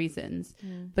selfish reasons.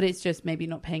 But it's just maybe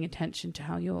not paying attention to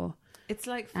how you're It's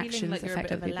like feeling actions like you're a affect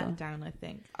bit of a other people. letdown, I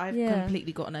think. I've Yeah.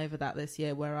 completely gotten over that this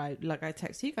year where I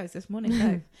texted you guys this morning,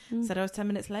 both. Said I was 10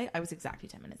 minutes late. I was exactly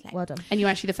 10 minutes late. Well done. And you're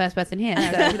actually the first person here.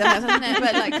 Yeah, So.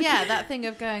 but like, yeah, that thing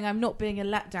of going, I'm not being a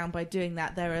letdown by doing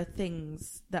that. There are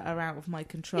things that are out of my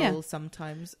control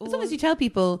sometimes. As long as you tell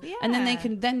people, and then Yeah.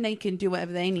 they can do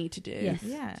whatever they need to do. Yes.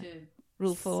 Yeah.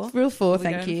 Rule 4. Rule 4, Are we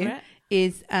thank going you, for it?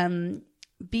 is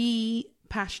be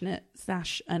passionate / a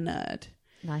nerd.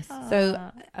 Nice. So,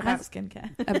 about as-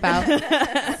 skincare. About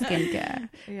skincare.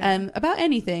 Yeah. About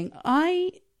anything.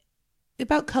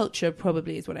 About culture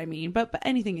probably is what I mean, but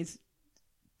anything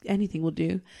will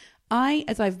do.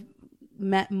 As I've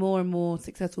met more and more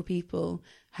successful people,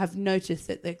 have noticed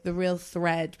that the real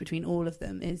thread between all of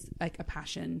them is like a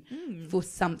passion for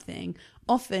something.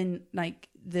 Often, like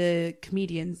the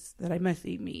comedians that I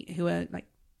mostly meet who are like,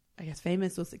 I guess,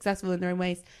 famous or successful in their own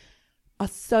ways, are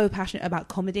so passionate about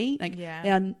comedy. Like,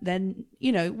 then,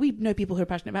 you know, we know people who are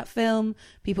passionate about film,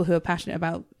 people who are passionate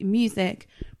about music,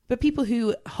 but people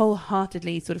who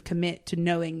wholeheartedly sort of commit to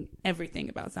knowing everything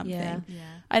about something. Yeah.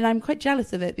 And I'm quite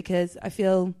jealous of it because I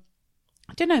feel,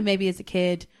 I don't know, maybe as a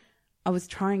kid, I was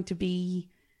trying to be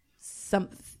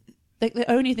something. Like the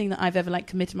only thing that I've ever like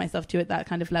committed myself to at that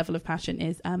kind of level of passion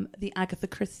is the Agatha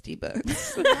Christie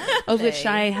books, of which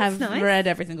I have read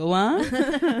every single one.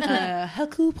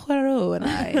 Hercule Poirot and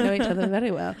I know each other very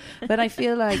well, but I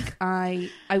feel like I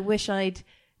wish I'd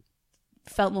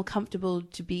felt more comfortable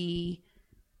to be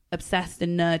obsessed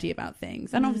and nerdy about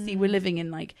things. And obviously, we're living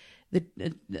in like the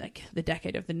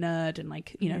decade of the nerd and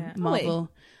like, you know,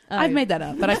 Marvel. I've made that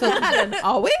up, but I feel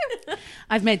are we?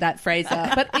 I've made that phrase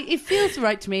up, but it feels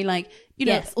right to me. Like, you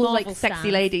know, all Marvel like sexy stands.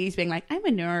 ladies being like, I'm a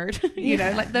nerd. You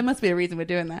know, like there must be a reason we're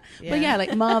doing that. But yeah,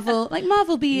 like Marvel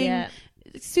being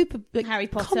super like, Harry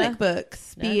Potter. comic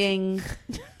books being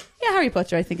Harry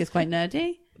Potter I think is quite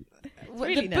nerdy. the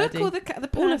Really book nerdy. or the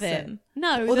All of person? it.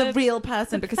 No, Or the real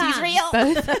person because he's fans. real.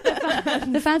 Both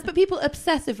the fans, but people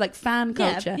obsessive like fan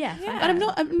culture. Yeah. And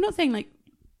I'm not saying like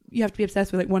you have to be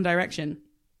obsessed with like One Direction.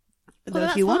 Though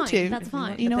Well, if you want fine. to, That's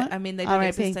fine. You know what? I mean, they don't R.I.P.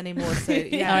 exist anymore, so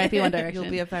yeah. R.I.P. One Direction.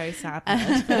 You'll be a very sad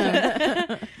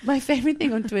nerd. My favorite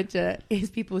thing on Twitter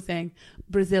is people saying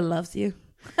Brazil loves you.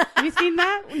 Have you seen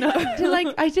that? No.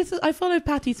 I follow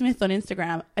Patti Smith on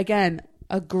Instagram. Again,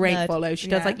 a great Nerd. follow. She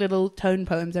does like little tone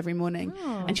poems every morning,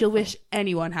 and she'll wish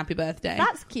anyone happy birthday.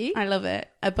 That's cute. I love it.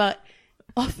 But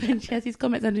often she has these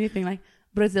comments underneath being like,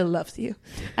 Brazil loves you.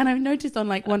 And I've noticed on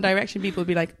like One Direction, people will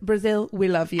be like, Brazil, we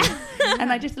love you. And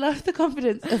I just love the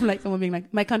confidence of like someone being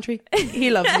like, my country, he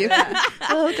loves you. The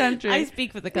whole country. I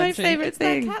speak for the My country. favourite It's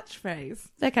their thing. catchphrase.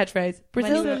 Their catchphrase.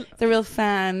 Brazil, the real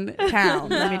fan town,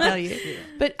 let me tell you.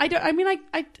 But I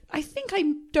think I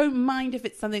don't mind if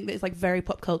it's something that's like very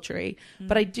pop culture-y,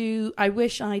 but the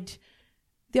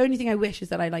only thing I wish is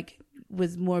that I like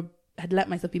had let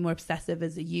myself be more obsessive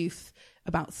as a youth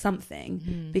about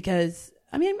something, because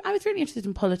I mean, I was really interested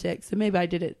in politics, so maybe I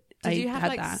did it. Did you I have had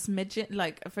like that. smidgen,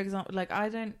 like for example, like I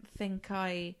don't think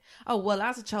as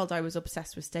a child I was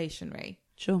obsessed with stationery.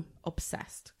 Sure.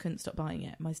 Obsessed. Couldn't stop buying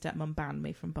it. My stepmom banned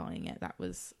me from buying it.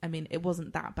 It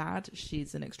wasn't that bad.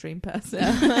 She's an extreme person.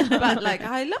 But like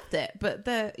I loved it. But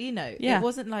it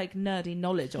wasn't like nerdy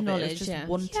knowledge of it. It was just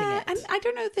wanting it. And I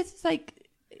don't know if this is like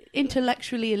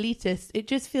intellectually elitist. It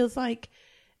just feels like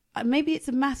maybe it's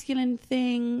a masculine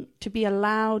thing to be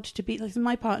allowed to be like,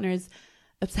 my partner is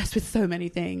obsessed with so many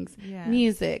things. Yeah.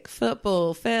 Music,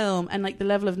 football, film, and like the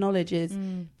level of knowledge is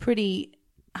pretty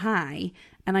high.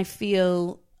 And I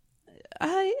feel,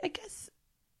 I guess,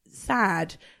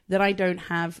 sad that I don't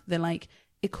have the like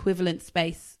equivalent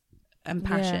space and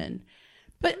passion.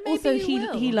 But maybe also you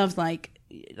will. he loves like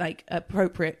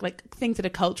appropriate, like things that are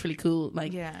culturally cool.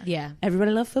 Like Yeah. everybody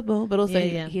loves football, but also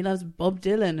Yeah. he loves Bob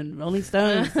Dylan and Rolling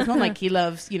Stones. It's not like he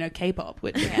loves, K-pop,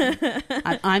 which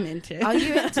I'm into. Are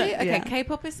you into? Okay, Yeah.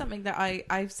 K-pop is something that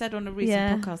I've said on a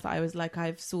recent podcast that I was like,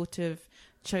 I've sort of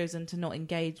chosen to not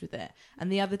engage with it.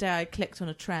 And the other day I clicked on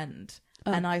a trend.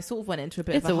 And I sort of went into a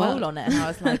bit It's of a a hole world. on it, and I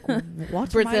was like,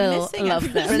 "What Brazil am I missing?" loves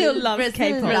them. Brazil loves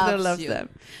K-pop. Brazil loves them.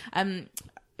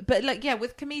 But like, yeah,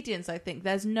 with comedians, I think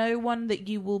there's no one that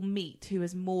you will meet who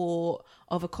is more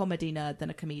of a comedy nerd than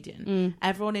a comedian.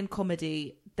 Everyone in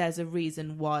comedy, there's a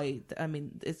reason why.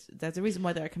 There's a reason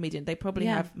why they're a comedian. They probably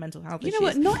have mental health issues. You know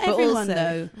what? Not but everyone also-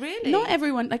 though. Really, Not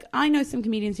everyone. Like I know some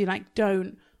comedians who like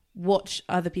don't watch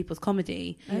other people's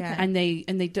comedy, Yeah. and they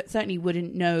certainly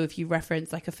wouldn't know if you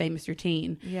reference like a famous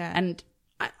routine. Yeah. And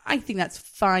I think that's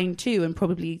fine too, and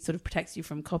probably sort of protects you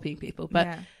from copying people. But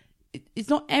Yeah. it's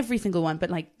not every single one, but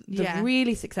like the Yeah.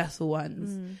 really successful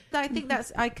ones. I think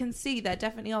I can see there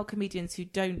definitely are comedians who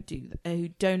don't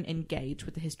engage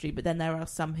with the history, but then there are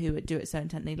some who do it so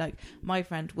intently. Like my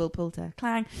friend Will Poulter,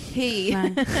 Clang, he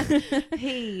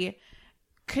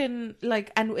can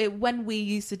like, and when we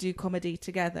used to do comedy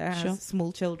together Sure. as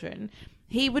small children,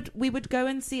 we would go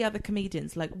and see other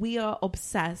comedians. Like we are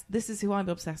obsessed. This is who I'm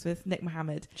obsessed with, Nick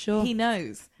Mohammed. Sure. He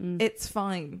knows it's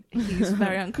fine. He's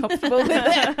very uncomfortable with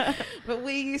it. But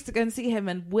we used to go and see him,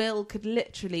 and Will could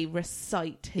literally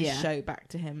recite his Yeah. show back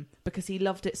to him because he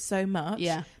loved it so much.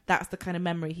 Yeah. That's the kind of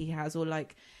memory he has. Or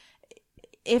like,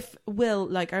 if Will,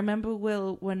 like I remember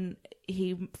Will when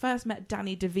he first met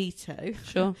Danny DeVito.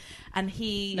 Sure. And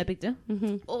he... No big deal.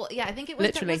 Or, yeah, I think it was...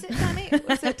 Literally. Was it Danny?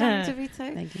 Was it Danny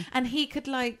DeVito? Thank you. And he could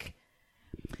like...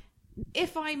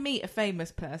 If I meet a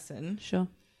famous person, Sure.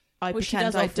 I Which she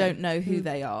pretend does I often. don't know who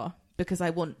they are because I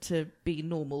want to be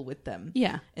normal with them.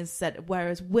 Yeah. Instead,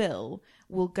 whereas will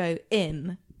go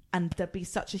in and there'd be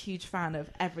such a huge fan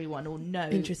of everyone or know.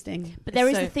 Interesting. But there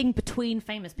is So- a thing between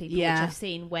famous people, Yeah. which I've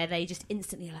seen, where they just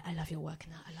instantly are like, I love your work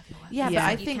and that, I love your work. Yeah, Yeah. but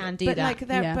I You think, can do but that. like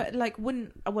there, Yeah. but like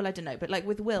wouldn't. Well, I don't know, but like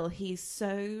with Will, he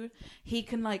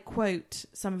can like quote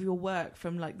some of your work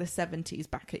from like the 70s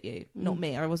back at you. Not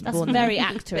me, I wasn't That's born. very then.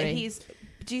 actory. But he's.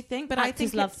 Do you think? But Actors I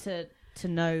think love it's- to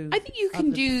know. I think you of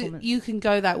can the performance. you can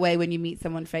go that way when you meet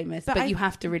someone famous, But but I- you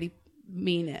have to really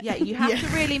mean it. Yeah, you have to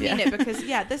really mean it because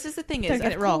this is the thing. Don't Is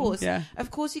get of it wrong. course, Yeah. of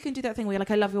course, you can do that thing where you're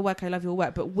like, I love your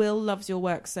work, but Will loves your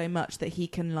work so much that he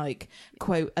can like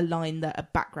quote a line that a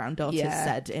background artist Yeah,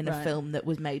 said in a right. film that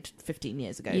was made 15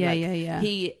 years ago. Yeah, Like, yeah.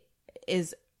 He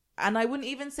is. And I wouldn't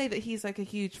even say that he's like a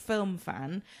huge film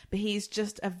fan, but he's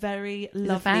just a very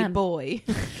lovely fan. boy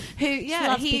who,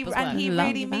 loves people's work. he Loves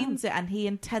really the fan. means it, and he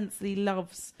intensely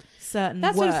loves certain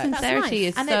That work. sort of sincerity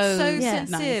is And so it's so yeah.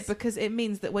 sincere nice. because it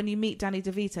means that when you meet Danny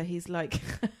DeVito, he's like,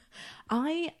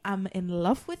 I am in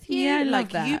love with you. Yeah, I love like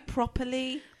that. you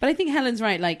properly. But I think Helen's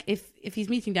right. Like if he's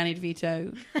meeting Danny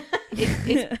DeVito,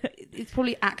 it's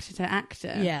probably actor to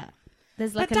actor. Yeah.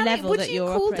 There's like But a Danny, level would that you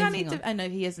you're call operating Danny? on. I know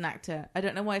he is an actor. I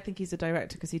don't know why I think he's a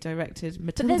director because he directed But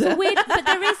Matilda. there's a weird. But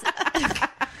there is.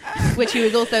 Which he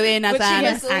was also in as Which he an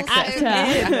is also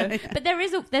actor. in. But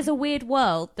there's a weird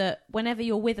world that whenever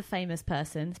you're with a famous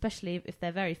person, especially if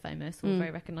they're very famous or very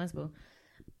recognisable,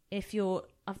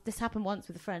 this happened once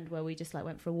with a friend where we just like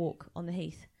went for a walk on the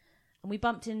heath. And we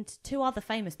bumped into two other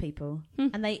famous people,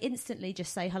 and they instantly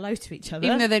just say hello to each other,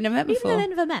 Even though they've never met even before. though they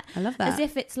never met. I love that. As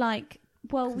if it's like,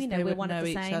 well, 'Cause we know they we're would one of know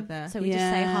the each same, other. so we just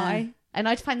say Yeah. hi. And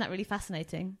I find that really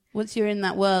fascinating. Once you're in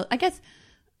that world, I guess,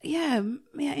 yeah,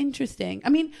 interesting. I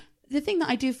mean, the thing that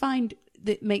I do find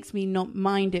that makes me not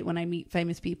mind it when I meet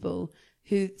famous people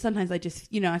who sometimes I just,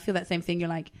 I feel that same thing. You're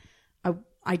like,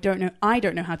 I don't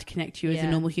know how to connect to you as a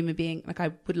Yeah. normal human being. Like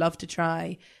I would love to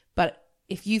try, but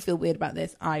if you feel weird about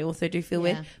this, I also do feel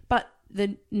Yeah. weird. But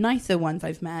the nicer ones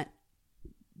I've met,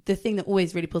 the thing that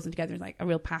always really pulls them together is like a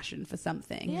real passion for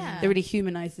something. Yeah. That really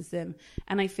humanizes them.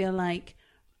 And I feel like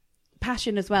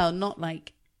passion as well, not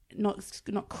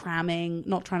cramming,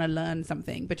 not trying to learn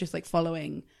something, but just like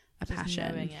following a Just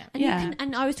passion. knowing it. And Yeah.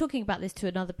 and I was talking about this to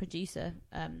another producer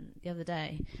the other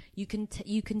day. You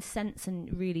can sense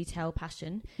and really tell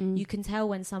passion. You can tell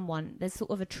when there's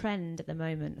sort of a trend at the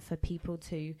moment for people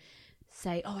to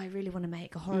say, oh, I really want to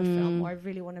make a horror film, or I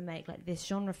really want to make like this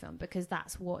genre film because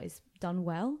that's what is done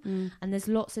well. And there's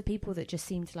lots of people that just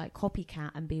seem to like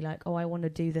copycat and be like, oh, I want to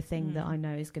do the thing that I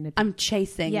know is going to be. I'm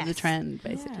chasing Yes. the trend,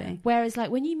 basically. Yeah. Whereas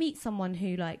like when you meet someone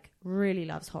who like really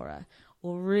loves horror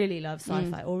or really loves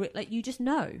sci-fi or like you just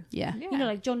know. Yeah. Yeah. You know,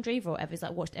 like John Drever or whatever is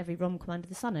like watched every rom-com under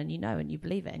the sun and you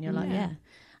believe it and you're like, Yeah. yeah.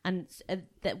 And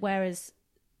whereas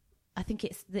I think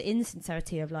it's the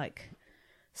insincerity of like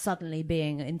suddenly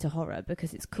being into horror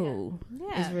because it's cool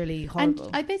Yeah. is really horrible.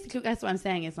 And I basically, that's what I'm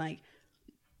saying is like,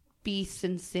 be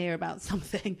sincere about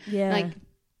something. yeah. Like,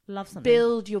 love something.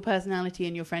 build your personality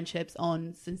and your friendships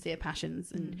on sincere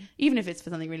passions. And even if it's for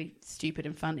something really stupid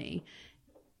and funny,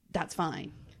 that's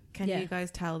fine. Can Yeah. you guys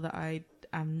tell that I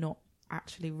am not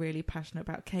actually really passionate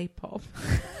about K-pop?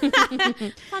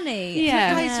 Funny.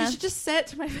 Yeah. Guys, you should just say it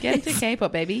to my face. Get into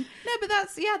K-pop, baby. No, but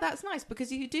that's nice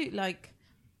because you do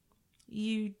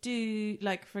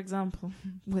like, for example,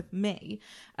 with me,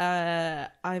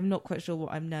 I'm not quite sure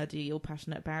what I'm nerdy or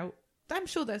passionate about. I'm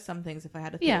sure there's some things if I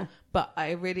had a thought, Yeah. but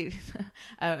I really,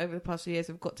 over the past few years,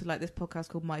 I've got to like this podcast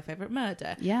called My Favorite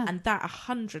Murder. Yeah. And that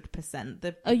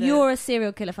 100%. Oh, you're a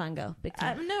serial killer fangirl. Big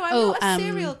time. No, I'm not a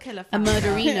serial killer A fan.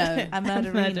 murderino. A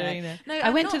murderino. No,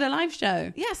 I went to the live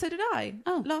show. Yeah, so did I.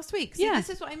 Oh. Last week. See, Yeah. this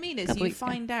is what I mean is Couple you weeks ago.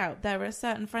 find out. There are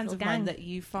certain friends of Little mine gang. that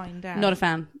you find out. Not a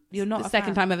fan. You're not the a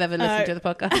second fan. time I've ever listened to the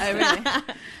podcast. Oh,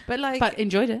 really? But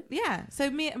enjoyed it. Yeah. So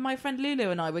my friend Lulu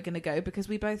and I were going to go because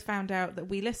we both found out that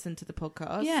we listened to the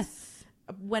podcast. Yes.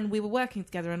 When we were working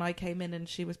together, and I came in and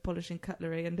she was polishing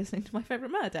cutlery and listening to My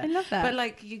Favourite Murder. I love that. But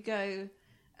like you go,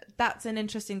 that's an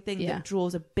interesting thing that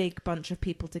draws a big bunch of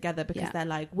people together because they're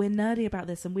like, we're nerdy about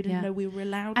this and we didn't know we were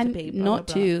allowed to be. Blah, not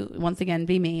blah, blah. to once again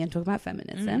be me and talk about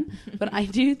feminism, but I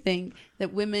do think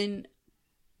that women,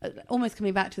 almost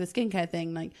coming back to the skincare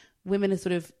thing, like women are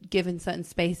sort of given certain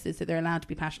spaces that they're allowed to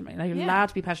be passionate about. Like, you're allowed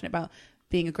to be passionate about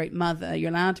being a great mother. You're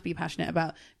allowed to be passionate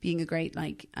about being a great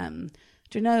like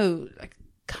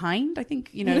kind. I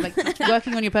think like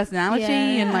working on your personality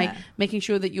and like making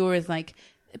sure that you're as like.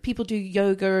 People do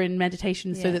yoga and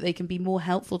meditation so that they can be more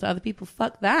helpful to other people.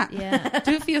 Fuck that. Yeah.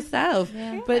 Do it for yourself.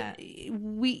 Yeah. But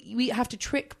we have to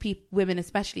trick women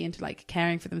especially into like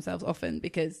caring for themselves often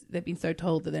because they've been so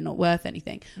told that they're not worth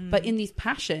anything. But in these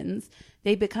passions,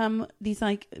 they become these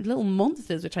like little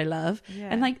monsters, which I love. Yeah.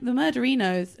 And like the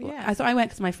Murderinos. Yeah. So I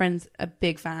went because my friend's a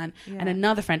big fan and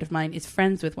another friend of mine is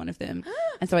friends with one of them.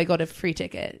 And so I got a free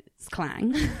ticket. It's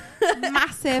Clang.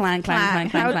 Massive clang.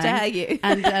 How dare you?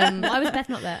 And I was best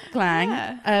not there. Clang.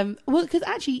 Yeah. Well, because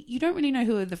actually you don't really know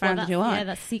who the fans who are. Yeah,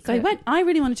 that's secret. So I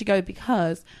really wanted to go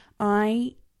because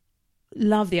I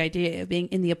love the idea of being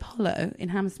in the Apollo in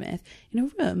Hammersmith in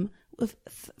a room of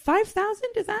 5,000.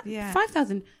 Is that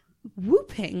 5,000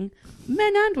 whooping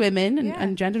men and women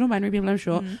and gender non-binary people, I'm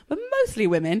sure, but mostly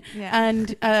women,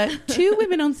 and 2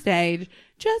 women on stage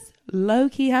just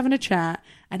low-key having a chat,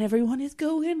 and everyone is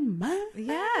going mad.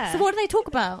 Yeah. So what do they talk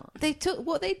about?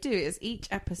 What they do is each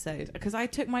episode, because I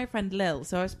took my friend Lil,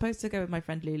 so I was supposed to go with my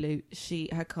friend Lulu.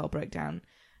 Her car broke down.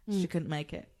 She couldn't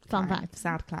make it. Fun fact.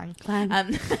 Sad Clang.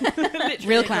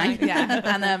 Real Clang. Yeah.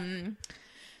 And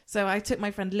so I took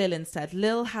my friend Lil instead.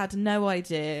 Lil had no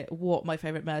idea what My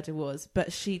Favourite Murder was,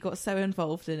 but she got so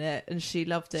involved in it and she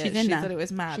loved it. She thought it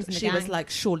was mad. She was like,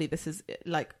 surely this is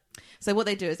like... So what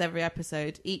they do is every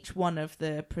episode, each one of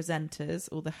the presenters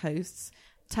or the hosts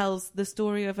tells the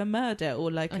story of a murder or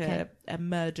like a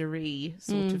murdery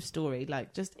sort of story,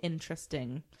 like just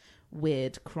interesting,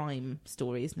 weird crime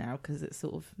stories now because it's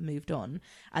sort of moved on.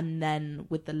 And then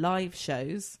with the live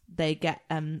shows, they get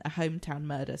a hometown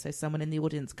murder. So someone in the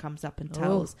audience comes up and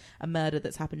tells a murder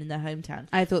that's happened in their hometown.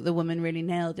 I thought the woman really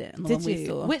nailed it. On the one we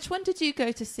saw. Which one did you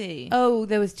go to see? Oh,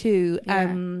 there was 2.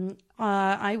 Yeah.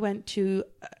 I went to...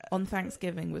 On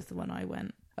Thanksgiving was the one I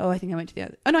went. Oh, I think I went to the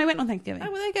other... Oh, no, I went on Thanksgiving.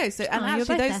 Oh, well, there you go. So, and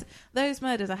actually, those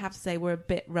murders, I have to say, were a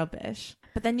bit rubbish.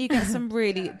 But then you get some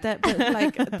really...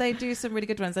 they do some really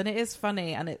good ones. And it is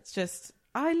funny. And it's just...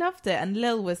 I loved it. And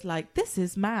Lil was like, this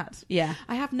is mad. Yeah.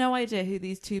 I have no idea who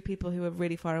these 2 people who are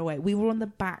really far away. We were on the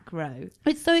back row.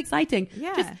 It's so exciting.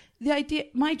 Yeah. Just the idea...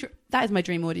 that is my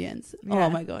dream audience. Yeah. Oh,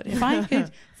 my God. If I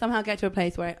could somehow get to a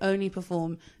place where I only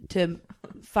perform to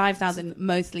 5,000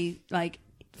 mostly, like...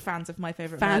 Fans of My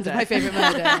Favourite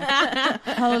Murder.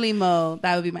 Holy mole.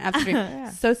 That would be my absolute dream. Yeah.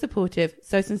 So supportive,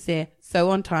 so sincere,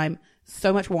 so on time,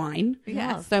 so much wine.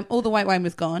 Yeah. So all the white wine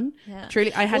was gone. Yeah.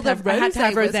 Truly, I had to have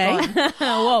rosé.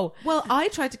 Whoa. Well, I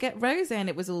tried to get rosé and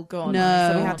it was all gone.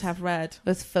 No. So we had to have red. It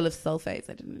was full of sulfates.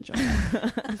 I didn't enjoy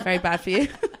it. It's very bad for you.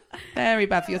 Very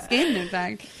bad for your skin, in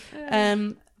fact.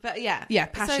 But yeah. Yeah,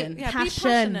 passion. So, yeah, passion. Be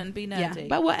passionate and be nerdy. Yeah.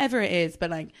 But whatever it is, but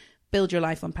like build your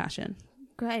life on passion.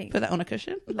 Great. Put that on a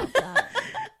cushion. Love that.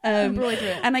 Embroider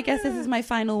it. And I guess this is my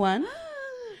final one.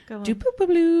 Go on.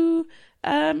 Do-boo-boo-bloo.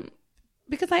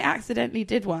 Because I accidentally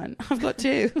did one. I've got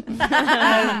 2. Go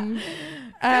on,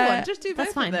 just do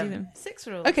both of them. Do them. 6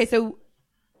 rules. Okay, so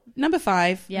number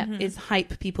 5 is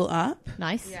hype people up.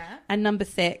 Nice. Yeah. And number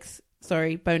 6,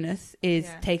 bonus, is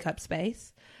take up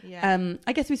space. Yeah.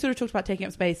 I guess we sort of talked about taking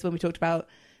up space when we talked about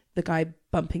the guy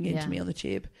bumping into me on the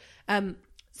tube.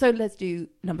 So let's do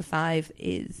number 5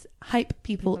 is hype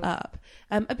people up.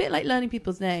 A bit like learning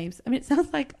people's names. I mean, it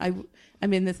sounds like I'm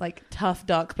in this like tough,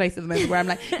 dark place at the moment where I'm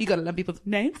like, you got to learn people's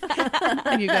names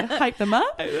and you got to hype them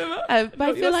up. But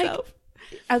I feel like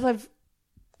as I've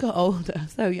got older,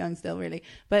 so young still really,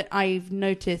 but I've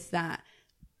noticed that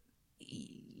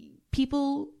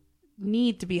people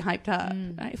need to be hyped up.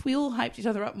 Right? If we all hyped each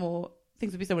other up more,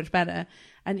 things would be so much better.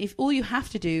 And if all you have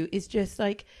to do is just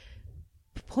like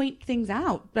point things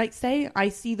out, like say I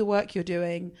see the work you're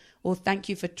doing, or thank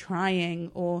you for trying,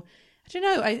 or I don't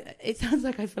know, it sounds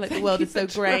like I feel like the world is so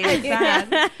grey and sad,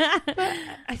 but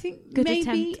I think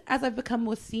maybe as I've become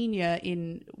more senior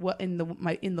in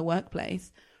the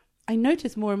workplace, I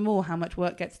notice more and more how much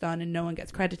work gets done and no one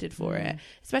gets credited for it,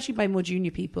 especially by more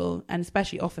junior people and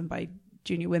especially often by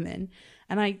junior women.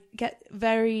 And I get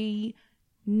very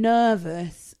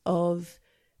nervous of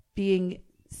being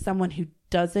someone who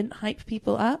doesn't hype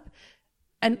people up.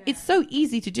 And it's so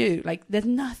easy to do. Like, there's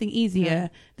nothing easier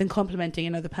than complimenting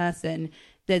another person.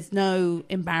 There's no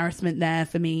embarrassment there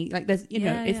for me. Like, there's, you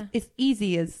know, it's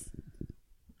easy as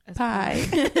pie.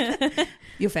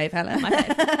 Your fave, Helen. My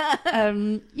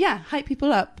fave. Hype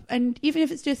people up. And even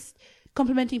if it's just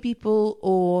complimenting people,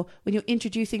 or when you're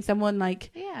introducing someone,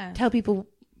 like, tell people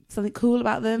something cool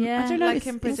about them. Yeah. I don't know. Like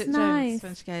in Bridget Jones, nice.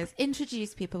 when she goes,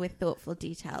 introduce people with thoughtful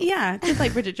detail. Yeah, just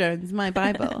like Bridget Jones, my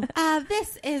Bible.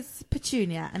 This is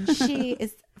Petunia, and she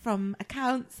is from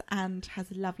accounts and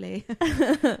has a lovely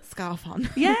scarf on.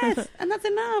 Yes, and that's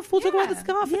enough. We'll talk about the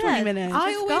scarf for 20 minutes.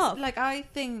 I Scarf. always, like, I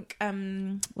think,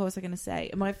 what was I going to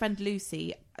say? My friend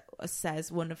Lucy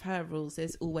says one of her rules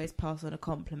is always pass on a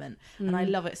compliment. And I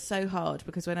love it so hard,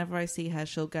 because whenever I see her,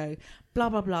 she'll go, blah,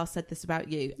 blah, blah, said this about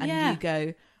you. And you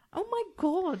go, oh my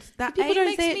God, that People A don't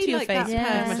makes say it me to your like face that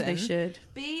as much person. as they should.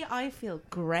 B, I feel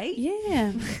great.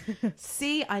 Yeah.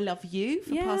 C, I love you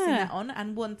for passing that on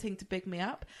and wanting to big me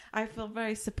up. I feel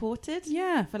very supported.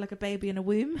 Yeah. I feel like a baby in a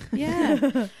womb.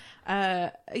 Yeah.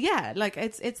 Like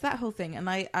it's that whole thing. And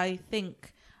I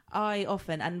think I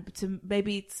often, and to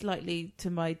maybe slightly to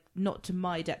my, not to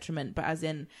my detriment, but as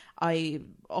in I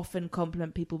often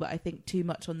compliment people, but I think too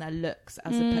much on their looks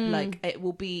as like it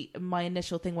will be my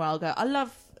initial thing where I'll go, I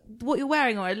love what you're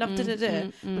wearing, or I love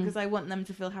because I want them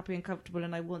to feel happy and comfortable,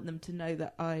 and I want them to know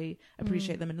that I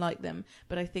appreciate them and like them.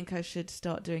 But I think I should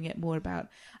start doing it more about,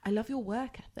 I love your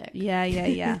work ethic.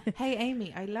 Yeah. Hey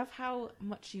Amy, I love how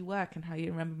much you work and how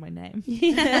you remember my name.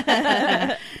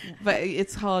 But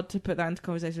it's hard to put that into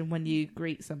conversation when you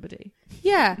greet somebody.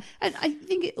 Yeah. And I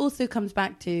think it also comes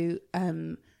back to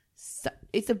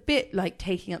it's a bit like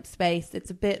taking up space. It's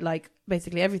a bit like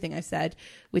basically everything I said,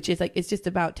 which is like, it's just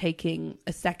about taking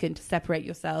a second to separate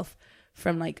yourself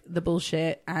from like the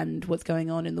bullshit and what's going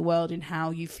on in the world and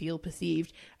how you feel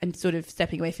perceived, and sort of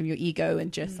stepping away from your ego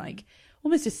and just like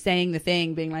almost just saying the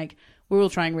thing, being like, we're all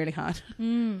trying really hard.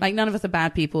 Like, none of us are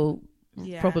bad people,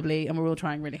 probably, and we're all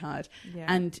trying really hard.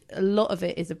 And a lot of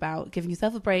it is about giving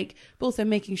yourself a break, but also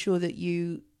making sure that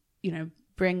you know,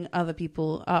 bring other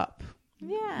people up.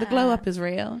 Yeah, the glow up is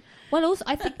real. Well, also,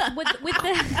 I think with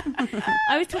the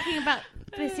I was talking about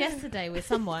this yesterday with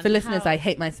someone. For listeners, I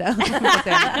hate myself.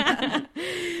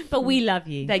 But we love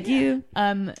you. Thank you.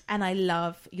 And I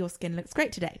love your skin looks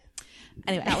great today.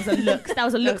 Anyway, that was a looks. That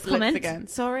was a looks comment. Again.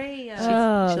 Sorry.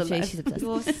 She's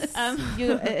obsessed.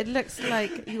 It looks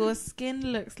like your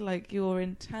skin looks like your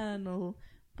internal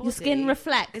body. Your skin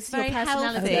reflects It's your very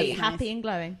personality, healthy. happy and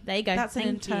glowing. There you go. That's an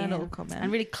Thank internal you. comment. I'm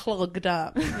really clogged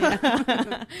up.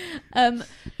 But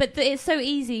it's so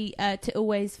easy to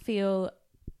always feel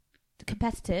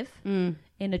competitive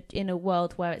in a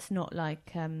world where it's not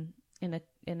like in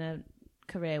a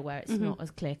career where it's not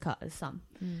as clear cut as some.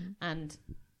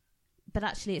 But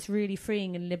actually, it's really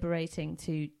freeing and liberating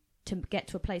to get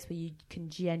to a place where you can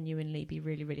genuinely be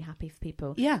really, really happy for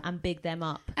people, and big them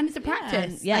up. And it's a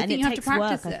practice. I think think you it have takes to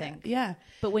practice work. it. I think, yeah.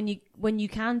 But when you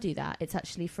can do that, it's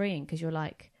actually freeing, because you're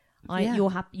like, you're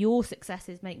happy. Your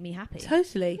successes make me happy.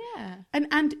 Totally. Yeah.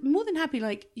 And more than happy,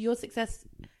 like, your success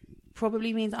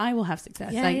probably means I will have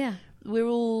success. Yeah, We're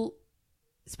all,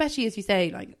 especially as you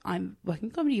say, like, I'm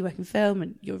working comedy, you work in film,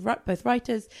 and you're both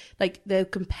writers. Like, they're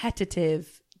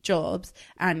competitive jobs,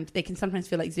 and they can sometimes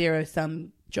feel like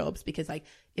zero-sum jobs, because like,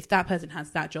 if that person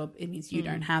has that job, it means you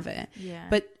don't have it. Yeah.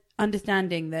 But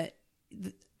understanding that,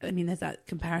 there's that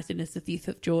comparison is the thief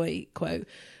of joy quote.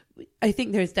 I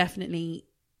think there's definitely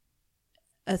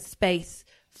a space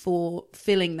for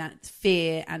filling that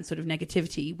fear and sort of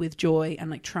negativity with joy, and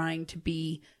like trying to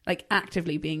be like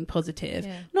actively being positive,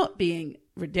 not being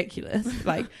ridiculous.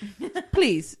 Like,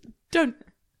 please don't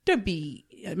be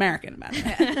American about it.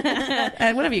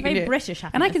 And whatever you can Very do. British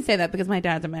happiness. And I can say that because my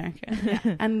dad's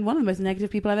American, and one of the most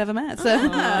negative people I've ever met. So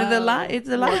it's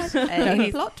a lie. No,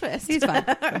 he's, plot twist. He's fine.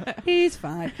 He's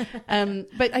fine.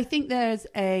 But I think there's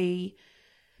I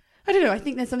don't know. I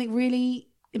think there's something really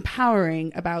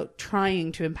empowering about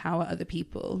trying to empower other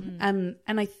people. And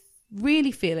I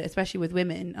really feel it, especially with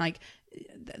women. Like,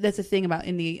 there's a thing about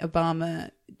in the Obama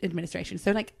administration,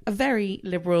 so like a very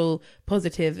liberal,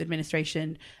 positive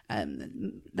administration,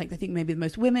 like I think maybe the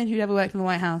most women who'd ever worked in the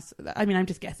White House. I mean, I'm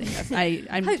just guessing.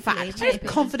 I'm just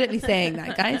confidently saying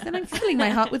that, guys, and I'm filling my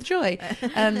heart with joy.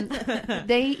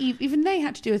 They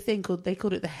had to do a thing they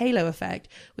called it the halo effect,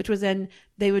 which was then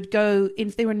they would go in,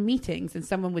 if they were in meetings and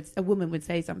a woman would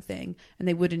say something and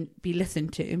they wouldn't be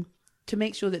listened to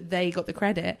make sure that they got the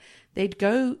credit, they'd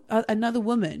go, another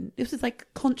woman, this was like a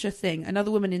conscious thing,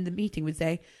 another woman in the meeting would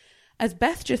say, as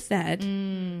Beth just said,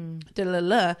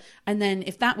 da-la-la, and then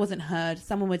if that wasn't heard,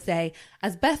 someone would say,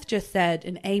 as Beth just said,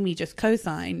 and Amy just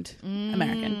co-signed,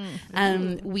 American,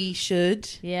 we should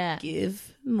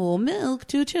give more milk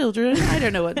to children. I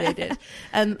don't know what they did.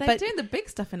 They're but doing the big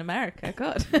stuff in America.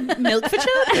 God. milk for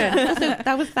children. Also,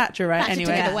 that was Thatcher, right? Thatcher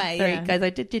Anyway, took it away, sorry, yeah. guys, I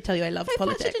did tell you I loved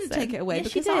politics. Thatcher didn't take it away Yeah,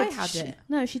 she because did. I had it.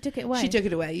 No, she took it away. She took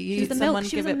it away. She was the someone milk.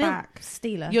 She give was a it milk back.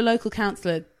 stealer. Your local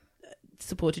councillor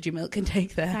supported you milk and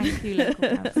take there. Thank you, local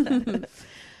councillor.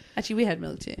 Actually, we had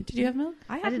milk too. Did you have milk?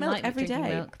 I I had didn't milk like every drinking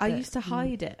day. milk, I but- used to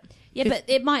hide it. Yeah, but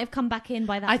it might have come back in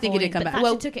by that I think it point, did come but back. Thatcher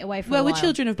Well, took it away for Well, a we're while.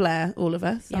 children of Blair, all of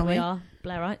us, Yeah, aren't we we? are.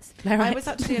 Blairites. Blairites. I was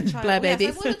actually a child. Blair Yes,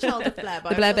 babies, I was a child of Blair, but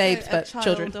the I Blair was also babes, a but child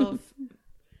children. of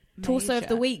Torso of Major.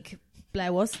 the week,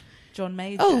 Blair was. John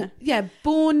Major. Oh, yeah,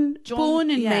 born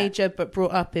in yeah. Major, but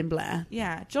brought up in Blair.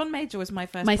 Yeah, John Major was my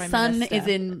first My Prime sun Minister. is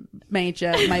in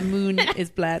Major. My moon is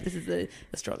Blair. This is the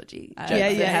astrology joke Yeah,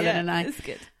 for yeah, Helen yeah. and I. It's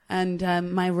good. And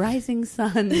my rising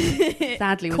sun,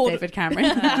 sadly, was Gordon- David Cameron.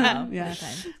 Oh, Yeah.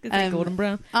 okay. Gordon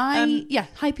Brown.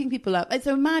 Hyping people up. It's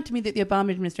so mad to me that the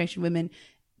Obama administration women,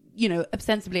 you know,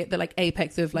 ostensibly at the like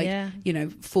apex of like, Yeah. you know,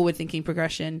 forward-thinking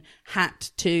progression,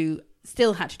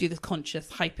 still had to do this conscious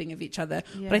hyping of each other.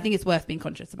 But I think it's worth being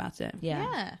conscious about it.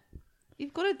 Yeah.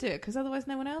 You've got to do it because otherwise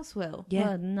no one else will. Yeah.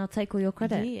 Well, and I'll take all your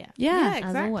credit. Yeah, as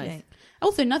exactly. always.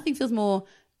 Also, nothing feels more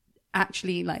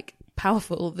actually like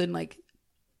powerful than like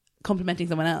complimenting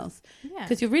someone else, Yeah.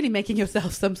 because you're really making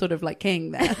yourself some sort of like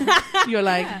king there. You're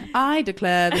like, I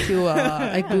declare that you are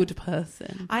a good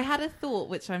person. I had a thought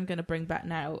which I'm going to bring back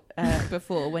now.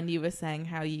 Before, when you were saying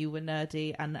how you were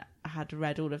nerdy and had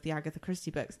read all of the Agatha Christie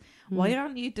books, why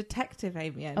aren't you Detective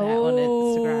Amy Annette on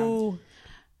Instagram?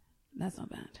 That's not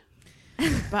bad.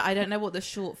 But I don't know what the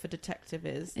short for detective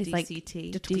is. It's like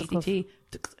DCT. DCT.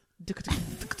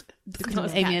 Not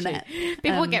as Amy catchy. Annette.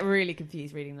 People would Um, get really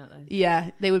confused reading that though.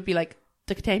 Yeah, they would be like,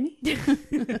 Amy?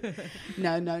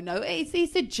 No.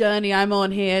 It's a journey I'm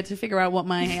on here to figure out what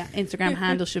my Instagram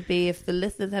handle should be. If the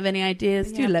listeners have any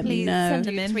ideas, do let me please know. send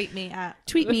them in. Tweet me at.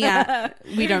 Tweet me at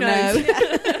we don't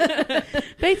know.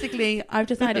 Basically, I've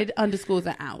decided underscores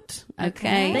are out.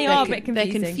 Okay, They They're are a bit They're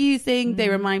confusing. confusing. They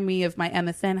remind me of my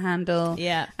MSN handle,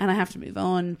 Yeah. and I have to move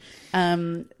on.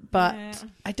 But Yeah.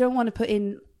 I don't want to put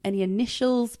in any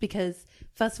initials because,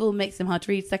 first of all, it makes them hard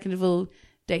to read. Second of all,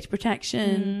 data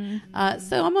protection.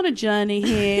 So I'm on a journey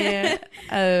here.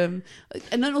 And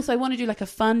then also I want to do like a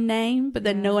fun name, but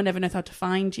then no one ever knows how to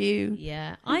find you.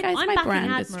 Yeah. Guys, I'm my backing brand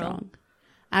Admiral. is strong.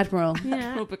 Admiral.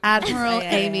 Yeah. Admiral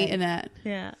Yeah. Amy Annette.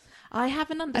 Yeah. I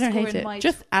have an I underscore don't hate in it. my.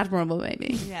 Just admirable,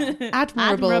 maybe. yeah.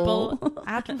 Admirable.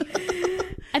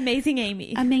 Amazing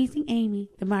Amy. Amazing Amy.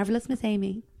 The marvelous Miss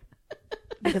Amy.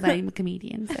 Because I'm a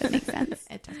comedian, so it makes sense.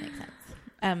 It does make sense.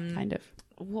 Kind of.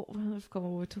 I've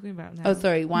forgotten what we're talking about now. Oh,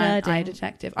 sorry. Why am I a Nerding.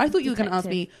 detective? I thought you were going to ask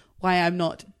me why I'm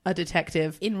not a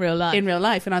detective In real life. in real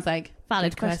life. And I was like,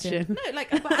 Valid good question. No, like,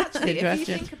 but actually, if you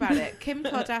Question. think about it, Kim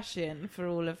Kardashian, for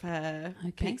all of her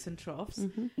Okay. peaks and troughs,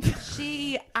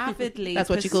 she avidly That's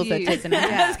what she calls her pursues- tits and ass.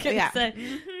 Yeah, I was gonna yeah. say.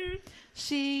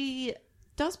 She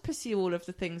does pursue all of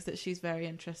the things that she's very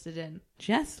interested in.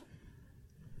 Jess?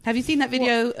 Have you seen that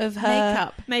video of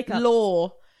her Makeup.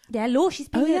 law? Yeah, law. She's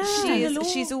been Oh, yeah.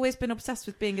 She's always been obsessed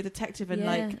with being a detective and Yeah.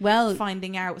 like Well,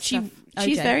 finding out she's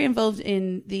stuff. very involved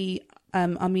in the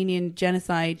Armenian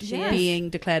genocide Yes. being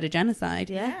declared a genocide,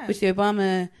 Yeah. which the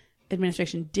Obama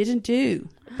administration didn't do,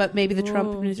 but maybe the Trump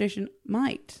Whoa. administration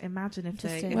might. Imagine if they,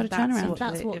 Interesting. if What a that's turnaround. what,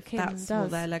 That's what if Kim that's does.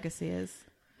 what their legacy is.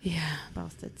 Yeah.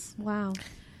 Bastards, Wow.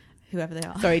 whoever they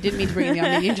are. Sorry, didn't mean to bring in the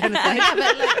Armenian genocide. yeah,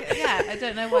 but like, yeah, I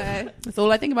don't know why. That's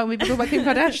all I think about when people talk about Kim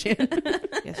Kardashian.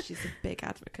 Yes, she's a big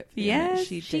advocate for Yes, it.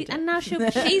 She did it. And now she's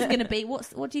going to be.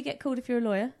 What do you get called if you're a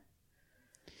lawyer?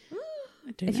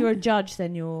 I don't If know. you're a judge,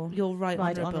 then you're You're right,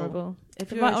 right honourable. honourable. If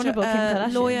The you're right a honourable Kim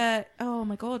Kardashian. lawyer, oh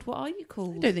my god, what are you I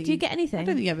called? don't think Do you get anything? I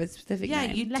don't think you have a specific Yeah,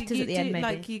 name. you Letters you at the end, maybe.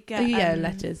 Like you Oh, get yeah,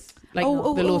 letters. Like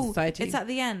the Law Society. It's at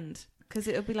the end because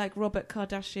it would be like Robert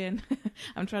Kardashian.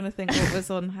 I'm trying to think what was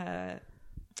on her.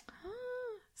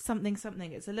 Something.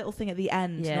 It's a little thing at the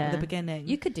end, not Yeah. at the beginning.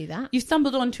 You could do that. You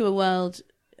stumbled onto a world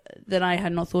that I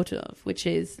had not thought of, which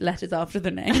is letters after the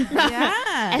name.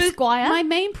 yeah. Esquire. My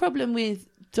main problem with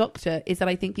doctor is that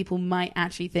I think people might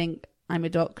actually think I'm a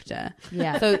doctor.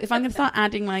 Yeah. So if I'm going to start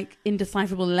adding like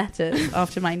indecipherable letters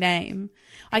after my name,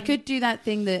 I could do that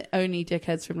thing that only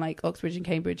dickheads from like Oxbridge and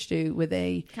Cambridge do, where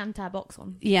they Cantab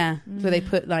Oxon. where they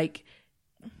put like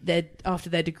their after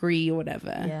their degree or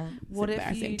whatever. Yeah. What if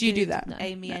embarrassing. you Do you do did that? No.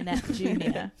 Amy Annette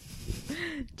Junior.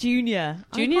 Junior.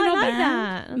 Junior, I not quite like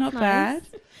bad. that. Not That's nice.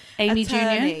 bad. Amy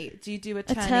attorney. Jr. Do you do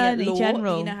attorney Attorney at law?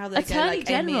 general. You know how they Attorney go like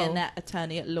general. Amy Annette,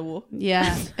 attorney at law.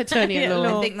 Yeah, attorney at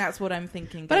law. I think that's what I'm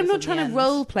thinking. But I'm goes not on trying the to end.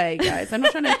 role play, guys. I'm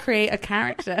not trying to create a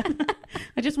character.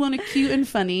 I just want a cute and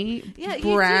funny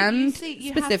brand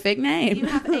specific name. You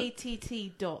have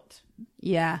ATT dot.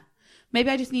 Yeah. Maybe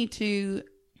I just need to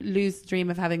lose the dream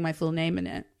of having my full name in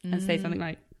it and say something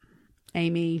like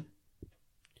Amy,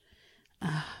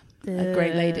 a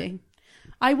great lady.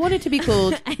 I want it to be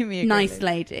called Amy, Nice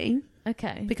Lady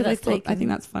Okay. because I think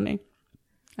that's funny.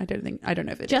 I don't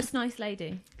know if it is. Just nice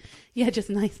lady. Yeah, just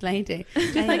Nice Lady.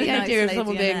 Just Amy, like the nice idea of lady,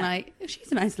 someone being innit? like, oh,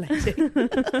 she's a nice lady.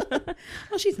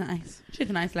 Well, she's nice. She's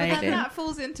a nice But lady. then that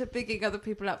falls into bigging other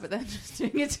people up, but then just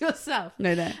doing it to yourself.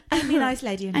 No. Amy, nice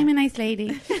lady. I'm a nice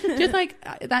lady. Just like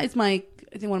that is I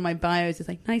think one of my bios is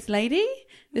like nice lady.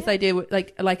 This idea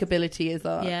like likability is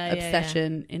our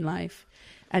obsession in life,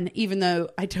 and even though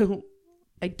I don't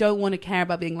want to care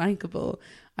about being likable,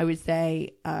 I would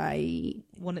say I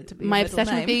want it to be my a middle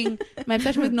obsession name. my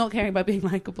obsession with not caring about being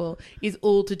likable is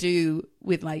all to do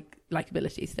with like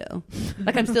likability still.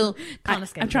 Like I'm still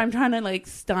I'm trying to like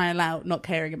style out not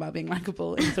caring about being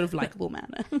likable in a sort of likable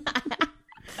manner.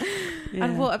 Yeah.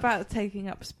 And what about taking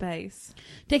up space?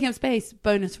 Taking up space,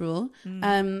 bonus rule.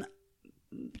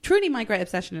 Truly my great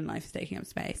obsession in life is taking up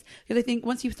space. Because I think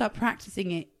once you start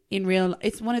practicing it in real,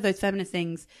 it's one of those feminist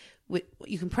things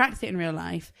you can practice it in real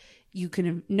life. You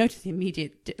can notice the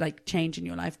immediate like change in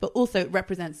your life, but also it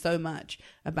represents so much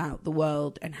about the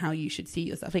world and how you should see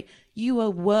yourself. Like you are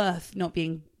worth not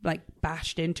being like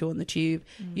bashed into on the tube.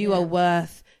 You are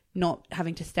worth not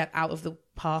having to step out of the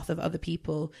path of other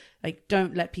people. Like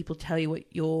don't let people tell you what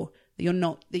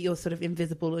that you're sort of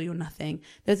invisible or you're nothing.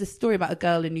 There's a story about a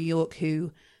girl in New York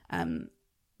who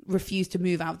refused to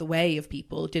move out of the way of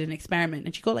people, did an experiment,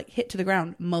 and she got like hit to the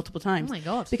ground multiple times. Oh my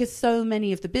God. Because so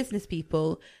many of the business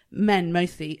people, men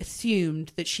mostly,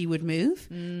 assumed that she would move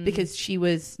because she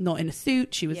was not in a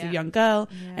suit, she was a young girl,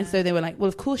 and so they were like, well,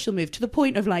 of course she'll move, to the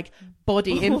point of like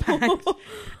body impact.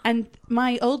 And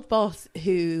my old boss,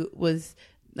 who was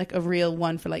like a real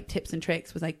one for like tips and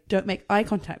tricks, was like, don't make eye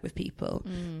contact with people,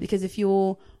 because if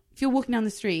you're walking down the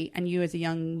street and you as a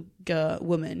younger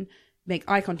woman make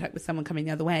eye contact with someone coming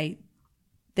the other way,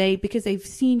 because they've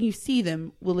seen you see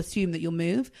them, will assume that you'll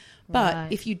move.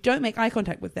 But if you don't make eye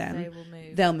contact with them,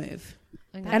 they'll move.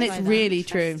 And it's really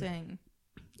true.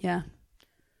 Yeah.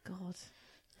 God.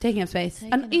 Taking up space.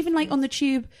 And even like on the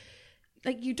tube,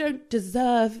 like you don't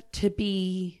deserve to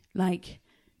be like,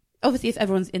 obviously if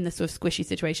everyone's in this sort of squishy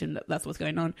situation, that's what's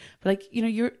going on. But like,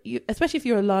 you especially if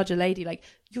you're a larger lady, like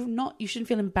you shouldn't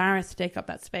feel embarrassed to take up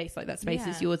that space. Like that space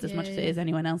is yours as much as it is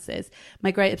anyone else's.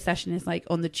 My great obsession is like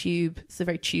on the tube. It's a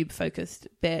very tube focused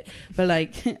bit, but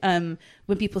like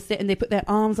when people sit and they put their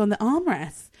arms on the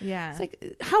armrests. Yeah. It's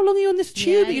like, how long are you on this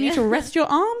tube that you need to rest your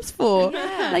arms for?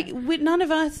 Like with none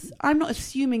of us, I'm not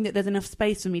assuming that there's enough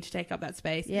space for me to take up that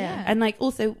space. Yeah. And like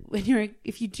also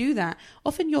if you do that,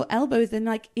 often your elbows are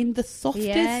like in the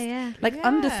softest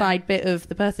underside bit of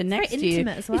the person next to you.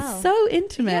 Intimate as well. It's so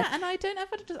intimate. Yeah, and I don't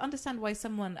ever understand why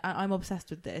I'm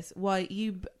obsessed with this.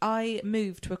 I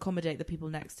move to accommodate the people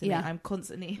next to me. I'm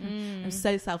constantly, I'm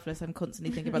so selfless. I'm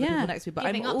constantly thinking about the people next to me, but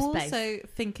Giving I'm up also space.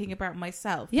 thinking about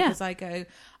myself because I go,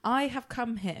 I have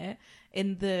come here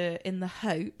in the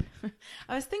hope.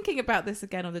 I was thinking about this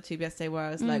again on the tube yesterday, where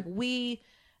I was like,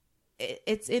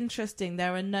 it's interesting.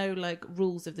 There are no like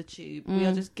rules of the tube. We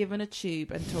are just given a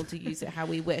tube and told to use it how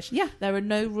we wish. Yeah, there are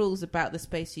no rules about the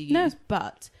space you use,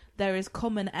 but there is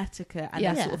common etiquette and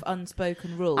a sort of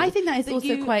unspoken rule. I think that is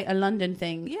also quite a London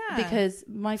thing. Yeah, because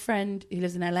my friend who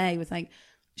lives in LA was like,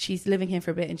 she's living here for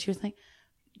a bit, and she was like,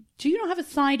 do you not have a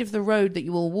side of the road that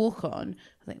you all walk on?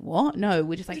 I was like, what? No,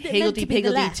 we're just like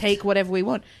higgledy-piggledy, take whatever we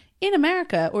want. In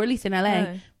America, or at least in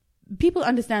LA, people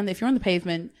understand that if you're on the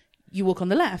pavement, you walk on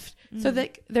the left. So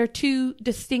that there are two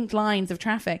distinct lines of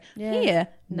traffic. Here,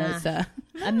 no, sir.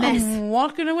 A mess. I'm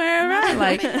walking away around.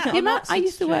 Like, I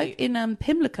used to work in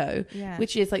Pimlico,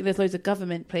 which is like, there's loads of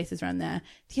government places around there.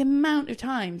 The amount of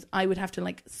times I would have to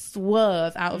like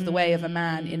swerve out of the way of a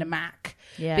man in a Mac.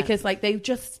 Yeah. Because like they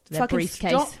just fucking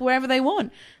stop wherever they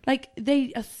want. Like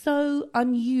they are so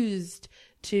unused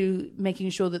to making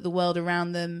sure that the world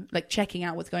around them, like checking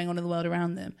out what's going on in the world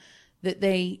around them, that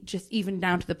they just, even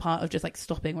down to the part of just like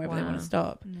stopping wherever they want to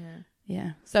stop.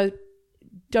 Yeah. So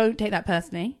don't take that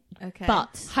personally. Okay.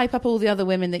 But hype up all the other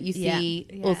women that you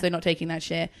see also not taking that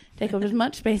shit. Take up as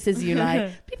much space as you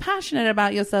like. Be passionate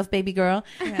about yourself, baby girl.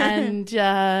 And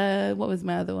what was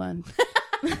my other one?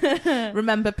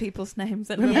 Remember people's names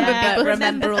and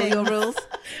remember all your rules.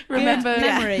 Remember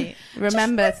memory.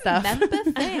 Remember stuff. Remember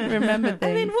things. Remember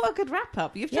things. I mean, what a good wrap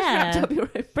up. You've just Yeah. wrapped up your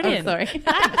own. Brilliant. Oh, sorry.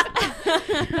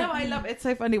 No, I love it. It's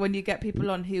so funny when you get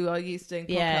people on who are used to doing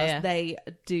podcasts. Yeah. They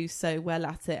do so well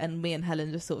at it, and me and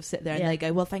Helen just sort of sit there and Yeah. they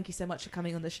go, "Well, thank you so much for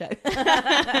coming on the show."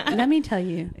 Let me tell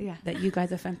you Yeah. that you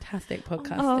guys are fantastic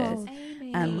podcasters.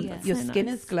 Amy. that's Your so skin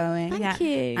nice. is glowing. Thank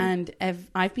you. And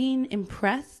I've been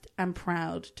impressed and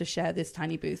proud to share this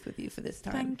tiny booth with you for this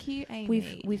time. Thank you,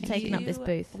 Amy. We've taken up this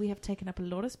booth. We have taken up a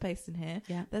lot of space in here.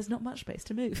 Yeah. There's not much space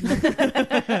to move.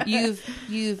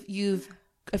 You've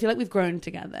I feel like we've grown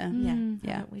together.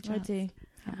 Yeah. I do.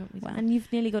 Wow. And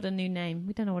you've nearly got a new name.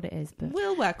 We don't know what it is, but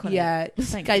We'll work on Yeah,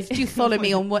 Thank guys, do follow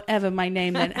me on whatever my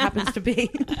name then happens to be.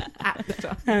 it at the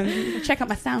time. Check out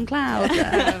my SoundCloud.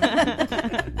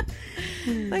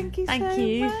 Thank you Thank so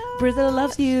you. much. Brazil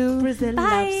loves you. Brazil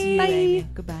Bye. loves you, Bye. Amy.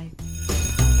 Goodbye.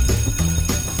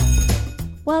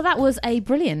 well, that was a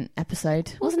brilliant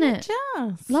episode, wasn't it?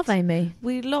 Just. Love Amy,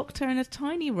 We locked her in a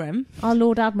tiny room our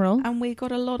Lord Admiral. and we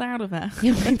got a lot out of her.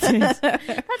 Yeah, we did.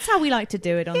 That's how we like to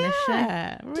do it on this show.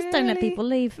 Yeah, Just don't let really. people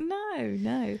leave.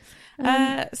 No.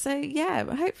 Um, So yeah,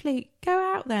 hopefully go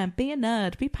out there and be a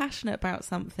nerd, be passionate about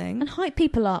something. And hype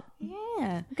people up. Yeah.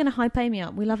 We're going to hype Amy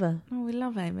up. We love her. Oh, we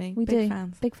love Amy. We Big do.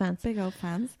 fans. Big fans. Big old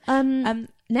fans.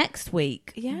 Next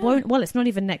week. Yeah. Well, it's not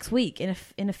even next week. In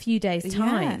a few days'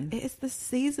 time. Yeah, it is the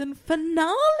season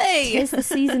finale. It's the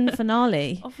season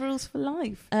finale. Of Rules for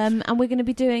Life. And we're going to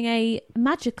be doing a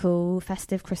magical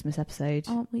festive Christmas episode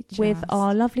Aren't we with just?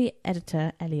 our lovely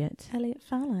editor, Elliot, Elliot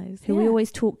Fallows, who we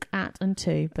always talk at and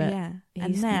to, but yeah. he's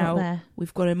And not now there.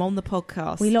 we've got him on the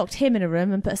podcast. We locked him in a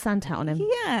room and put a Santa hat on him.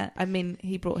 Yeah, I mean,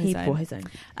 he brought his He own. brought his own.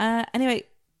 Anyway,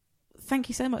 thank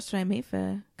you so much to Amy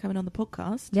for coming on the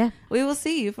podcast. Yeah. We will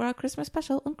see you for our Christmas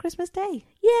special on Christmas Day.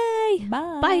 Yay!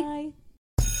 Bye. Bye.